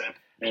I'm going to say.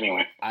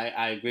 Anyway.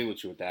 I agree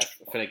with you with that.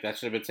 I feel like that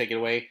should have been taken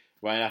away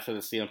right after the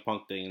CM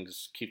Punk thing and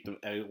just keep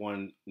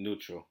everyone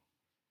neutral.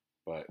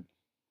 But,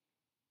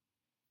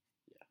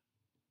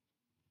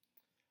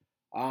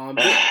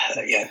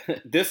 yeah.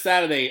 This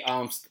Saturday,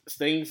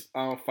 Sting's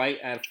fight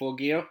at Full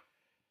Gear,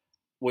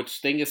 which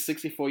Sting is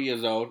 64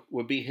 years old,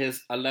 would be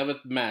his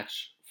 11th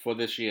match for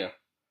this year.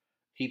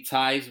 He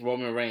ties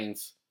Roman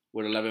Reigns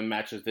with 11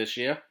 matches this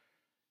year.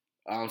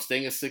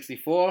 Sting is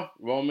 64.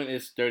 Roman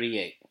is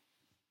 38.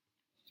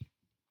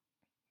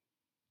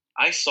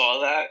 I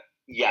saw that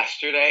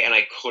yesterday and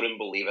I couldn't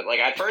believe it. Like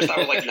at first I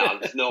was like, no,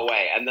 there's no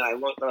way. And then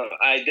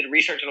I did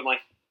research and I'm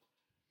like,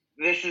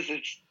 this is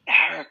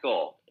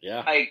hysterical.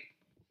 Yeah. Like,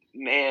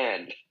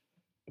 man.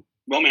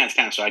 Roman has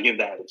cancer. I give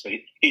that. So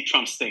he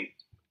trumps Sting.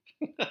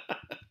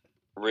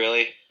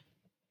 Really?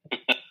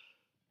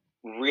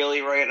 Really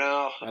right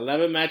now?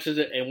 11 matches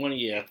in 1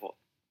 year.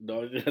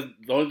 The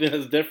only thing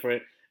that's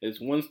different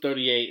is one's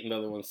 38 and the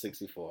other one's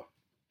 64.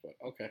 But,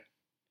 okay.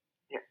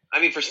 Yeah.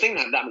 I mean, for Sting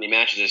to have that many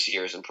matches this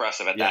year is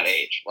impressive at that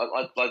age.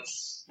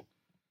 Let's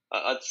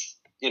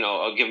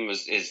I'll give him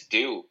his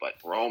due. But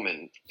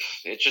Roman,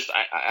 it's just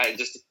I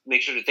just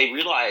make sure that they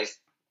realize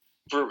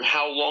for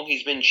how long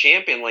he's been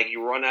champion, like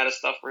you run out of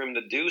stuff for him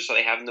to do, so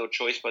they have no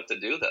choice but to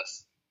do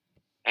this.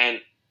 And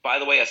by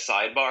the way, a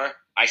sidebar.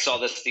 I saw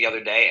this the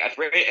other day.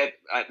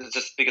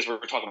 Just because we're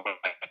talking about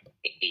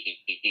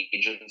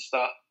age and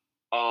stuff.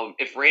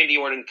 If Randy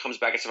Orton comes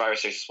back at Survivor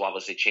Series, this will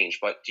obviously change.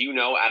 But do you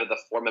know, out of the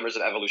 4 members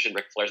of Evolution,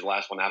 Ric Flair's the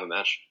last one to have a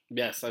match?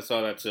 Yes, I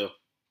saw that too.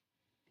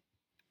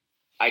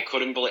 I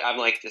couldn't believe. I'm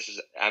like, this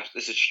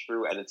is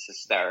true, and it's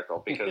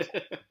hysterical because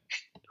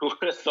who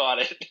would have thought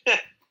it?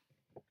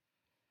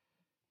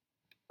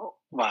 Oh,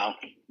 wow.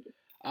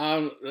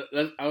 I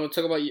will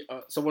talk about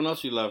someone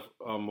else you love,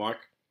 Mark.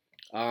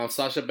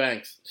 Sasha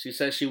Banks. She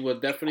said she will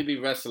definitely be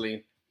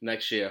wrestling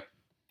next year.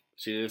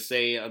 She didn't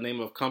say a name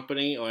of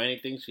company or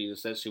anything. She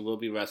just said she will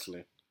be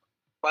wrestling.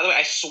 By the way,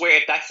 I swear,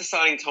 if that's the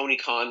signing Tony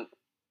Khan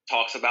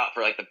talks about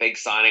for like the big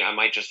signing, I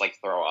might just like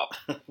throw up.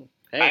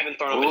 Hey. I haven't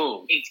thrown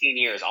up in 18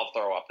 years. I'll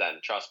throw up then.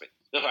 Trust me.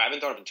 No, I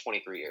haven't thrown up in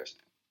 23 years.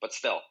 But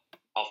still,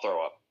 I'll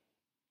throw up.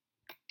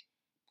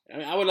 I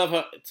mean, I would love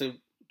her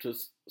to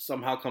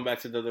somehow come back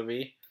to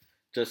WWE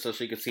just so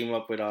she could team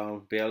up with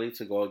Bayley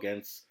to go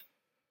against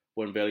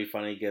when Bayley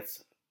finally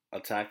gets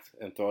attacked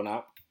and thrown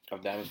out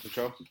of Damage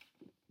Control.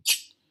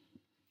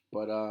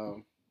 But,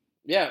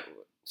 yeah.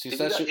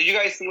 Did you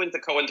guys see when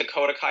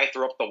Dakota Kai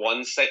threw up the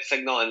one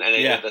signal and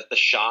the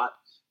shot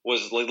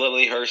was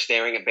literally her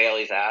staring at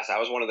Bayley's ass? That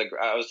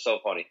was so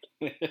funny.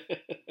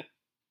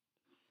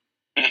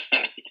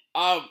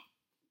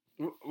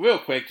 Real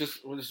quick,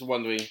 just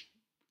wondering.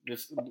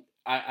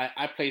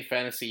 I played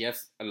fantasy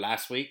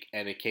last week,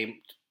 and it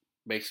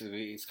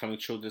it's coming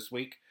true this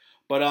week.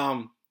 But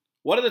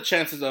what are the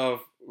chances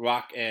of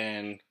Rock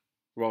and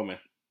Roman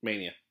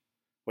Mania?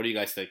 What do you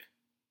guys think?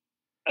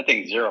 I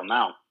think 0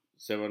 now.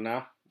 0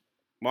 now?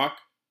 Mark?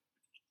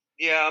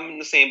 Yeah, I'm in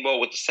the same boat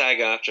with the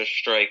SAG-AFTRA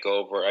strike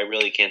over. I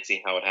really can't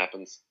see how it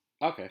happens.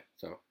 Okay,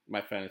 so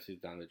my fantasy's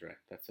down the drain.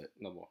 That's it.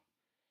 No more.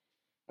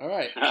 All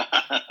right.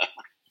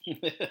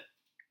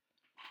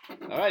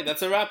 All right,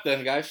 that's a wrap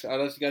then, guys.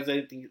 Unless you guys have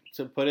anything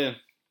to put in.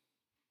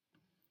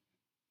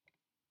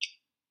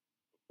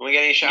 Can we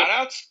get any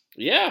shout-outs?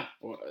 Yeah.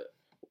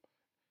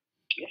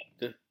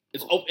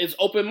 It's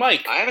open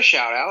mic. I have a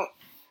shout-out.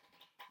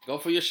 Go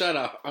for your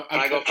shout-out. Can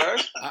I go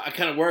first? I'm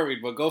kind of worried,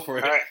 but go for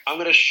it. All right, I'm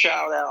going to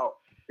shout out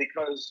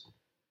because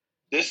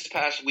this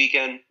past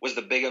weekend was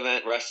the big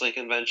event wrestling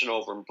convention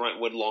over in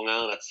Brentwood, Long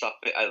Island at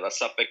the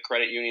Suffolk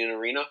Credit Union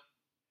Arena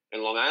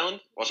in Long Island.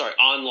 Well, sorry,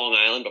 on Long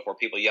Island before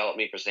people yell at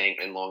me for saying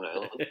in Long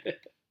Island.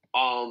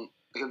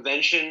 The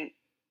convention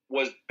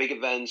was Big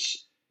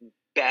Event's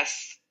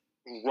best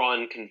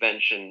run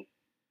convention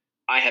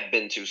I have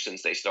been to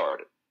since they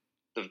started.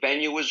 The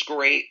venue was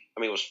great.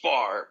 I mean, it was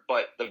far,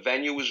 but the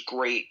venue was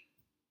great.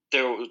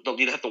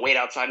 you'd have to wait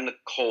outside in the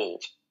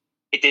cold.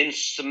 It didn't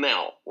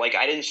smell. Like,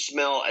 I didn't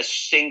smell a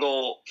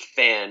single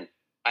fan.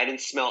 I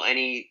didn't smell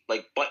any,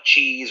 like, butt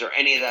cheese or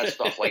any of that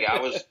stuff. Like, I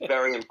was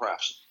very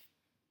impressed.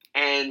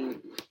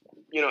 And,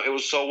 it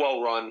was so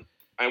well run.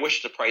 I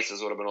wish the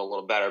prices would have been a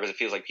little better because it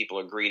feels like people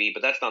are greedy,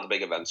 but that's not the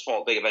big event's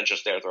fault. Big event's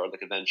just there throughout the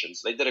convention.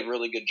 So they did a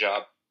really good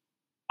job.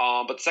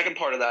 But the second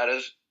part of that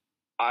is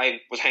I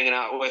was hanging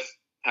out with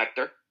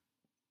Hector.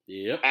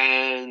 Yep.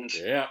 And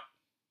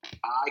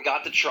I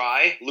got to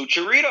try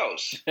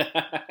Lucharitos.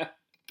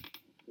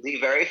 The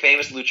very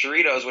famous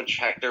Lucharitos, which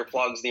Hector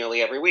plugs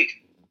nearly every week.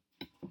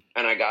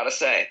 And I gotta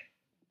say,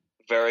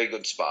 very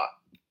good spot.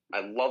 I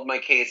love my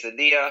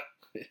quesadilla.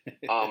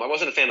 I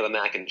wasn't a fan of the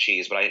mac and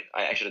cheese, but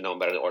I should have known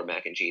better to order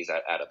mac and cheese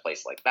at a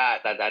place like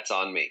that. That's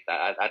on me.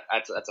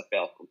 That's a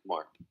fail from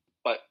Mark.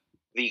 But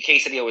the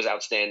quesadilla was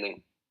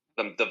outstanding.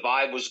 The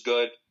vibe was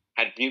good.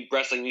 Had new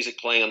wrestling music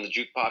playing on the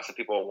jukebox, and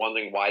people were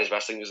wondering why is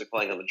wrestling music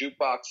playing on the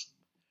jukebox.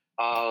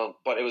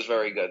 But it was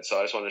very good. So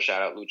I just wanted to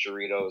shout out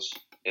Lucharitos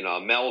in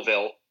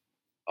Melville.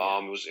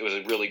 It was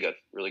really good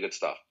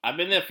stuff. I've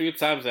been there a few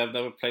times. I've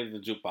never played in the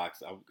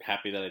jukebox. I'm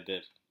happy that I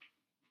did.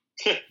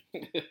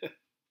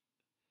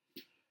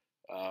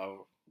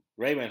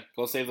 Raymond,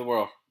 go save the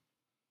world.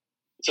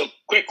 So,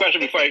 quick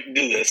question before I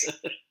do this.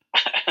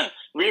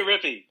 Rhea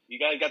Ripley, you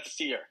guys got to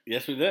see her.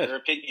 Yes, we did. Her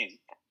opinion.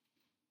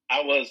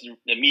 How was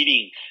the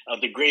meeting of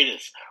the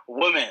greatest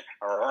woman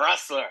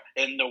wrestler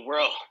in the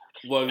world?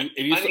 Well,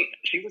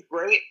 she was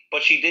great,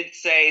 but she did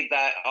say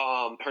that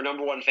her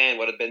number one fan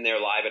would have been there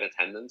live in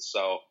attendance.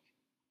 So,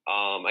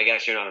 I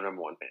guess you're not a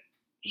number one fan.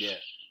 Yeah.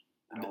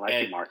 I don't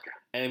like you, Mark.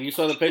 And if you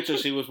saw the picture,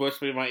 she was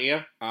whispering in my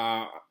ear.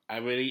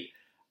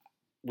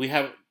 We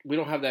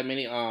don't have that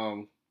many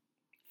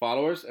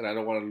followers, and I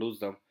don't want to lose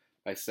them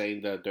by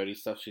saying the dirty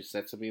stuff she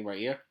said to me in my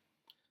ear.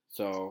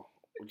 So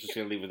we're just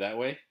gonna leave it that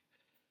way.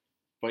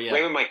 But yeah,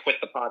 Raymond might quit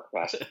the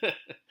podcast.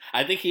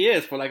 I think he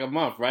is for like a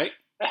month, right?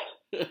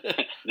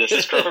 This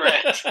is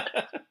correct.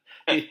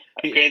 I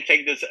couldn't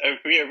take this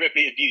Rhea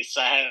Ripley abuse,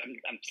 so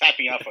I'm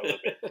tapping off a little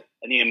bit.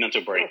 I need a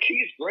mental break.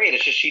 She's great.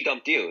 It's just she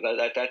dumped you.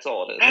 That's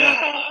all it is.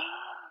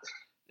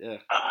 Yeah.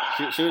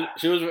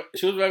 She was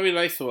very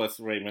nice to us,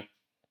 Raymond.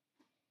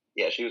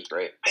 Yeah, she was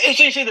great. Is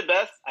she the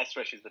best? I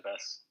swear she's the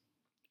best.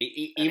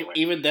 Anyway.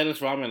 Even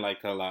Dennis Rodman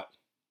liked her a lot.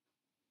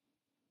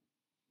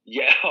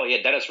 Yeah,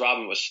 Dennis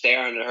Rodman was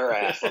staring at her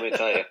ass, let me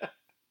tell you.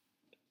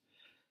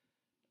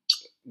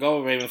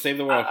 Go, Raymond, save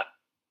the world.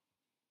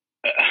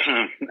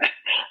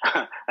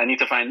 I need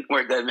to find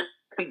where that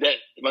break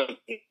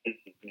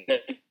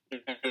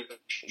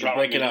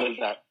it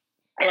up.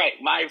 All right,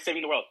 my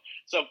saving the world.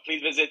 So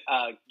please visit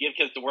Give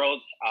Kids the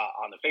World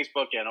on the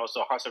Facebook and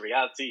also Hearts of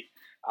Reality.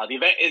 The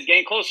event is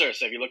getting closer,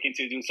 so if you're looking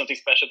to do something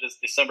special this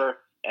December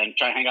and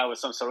try and hang out with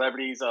some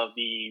celebrities of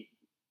the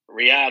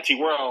reality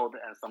world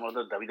and some of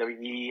the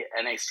WWE,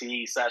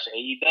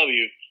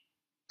 NXT/AEW,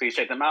 please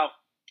check them out.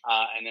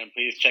 And then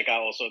please check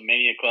out also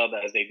Mania Club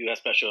as they do have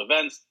special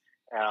events.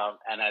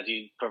 And as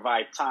you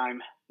provide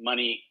time,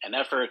 money, and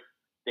effort,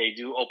 they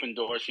do open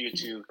doors for you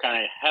to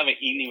kind of have an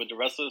evening with the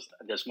wrestlers.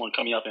 There's one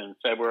coming up in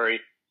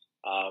February.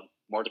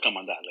 More to come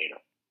on that later.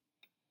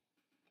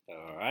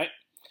 All right.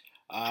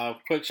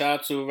 Quick shout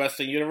out to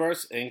Wrestling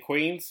Universe in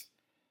Queens.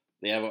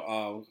 They have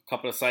a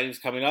couple of sightings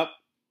coming up,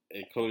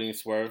 including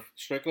Swerve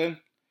Strickland.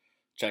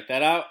 Check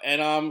that out.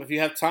 And if you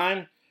have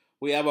time,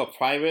 we have a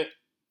private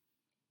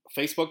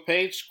Facebook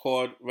page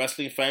called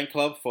Wrestling Fan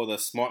Club for the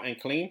Smart and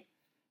Clean.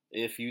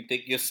 If you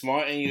think you're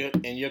smart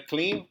and you're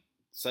clean,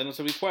 send us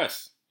a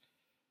request.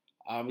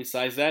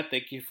 Besides that,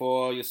 thank you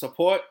for your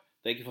support.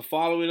 Thank you for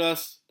following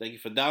us. Thank you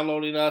for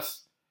downloading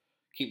us.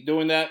 Keep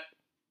doing that.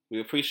 We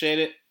appreciate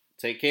it.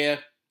 Take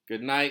care.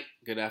 Good night,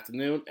 good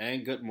afternoon,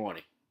 and good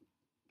morning.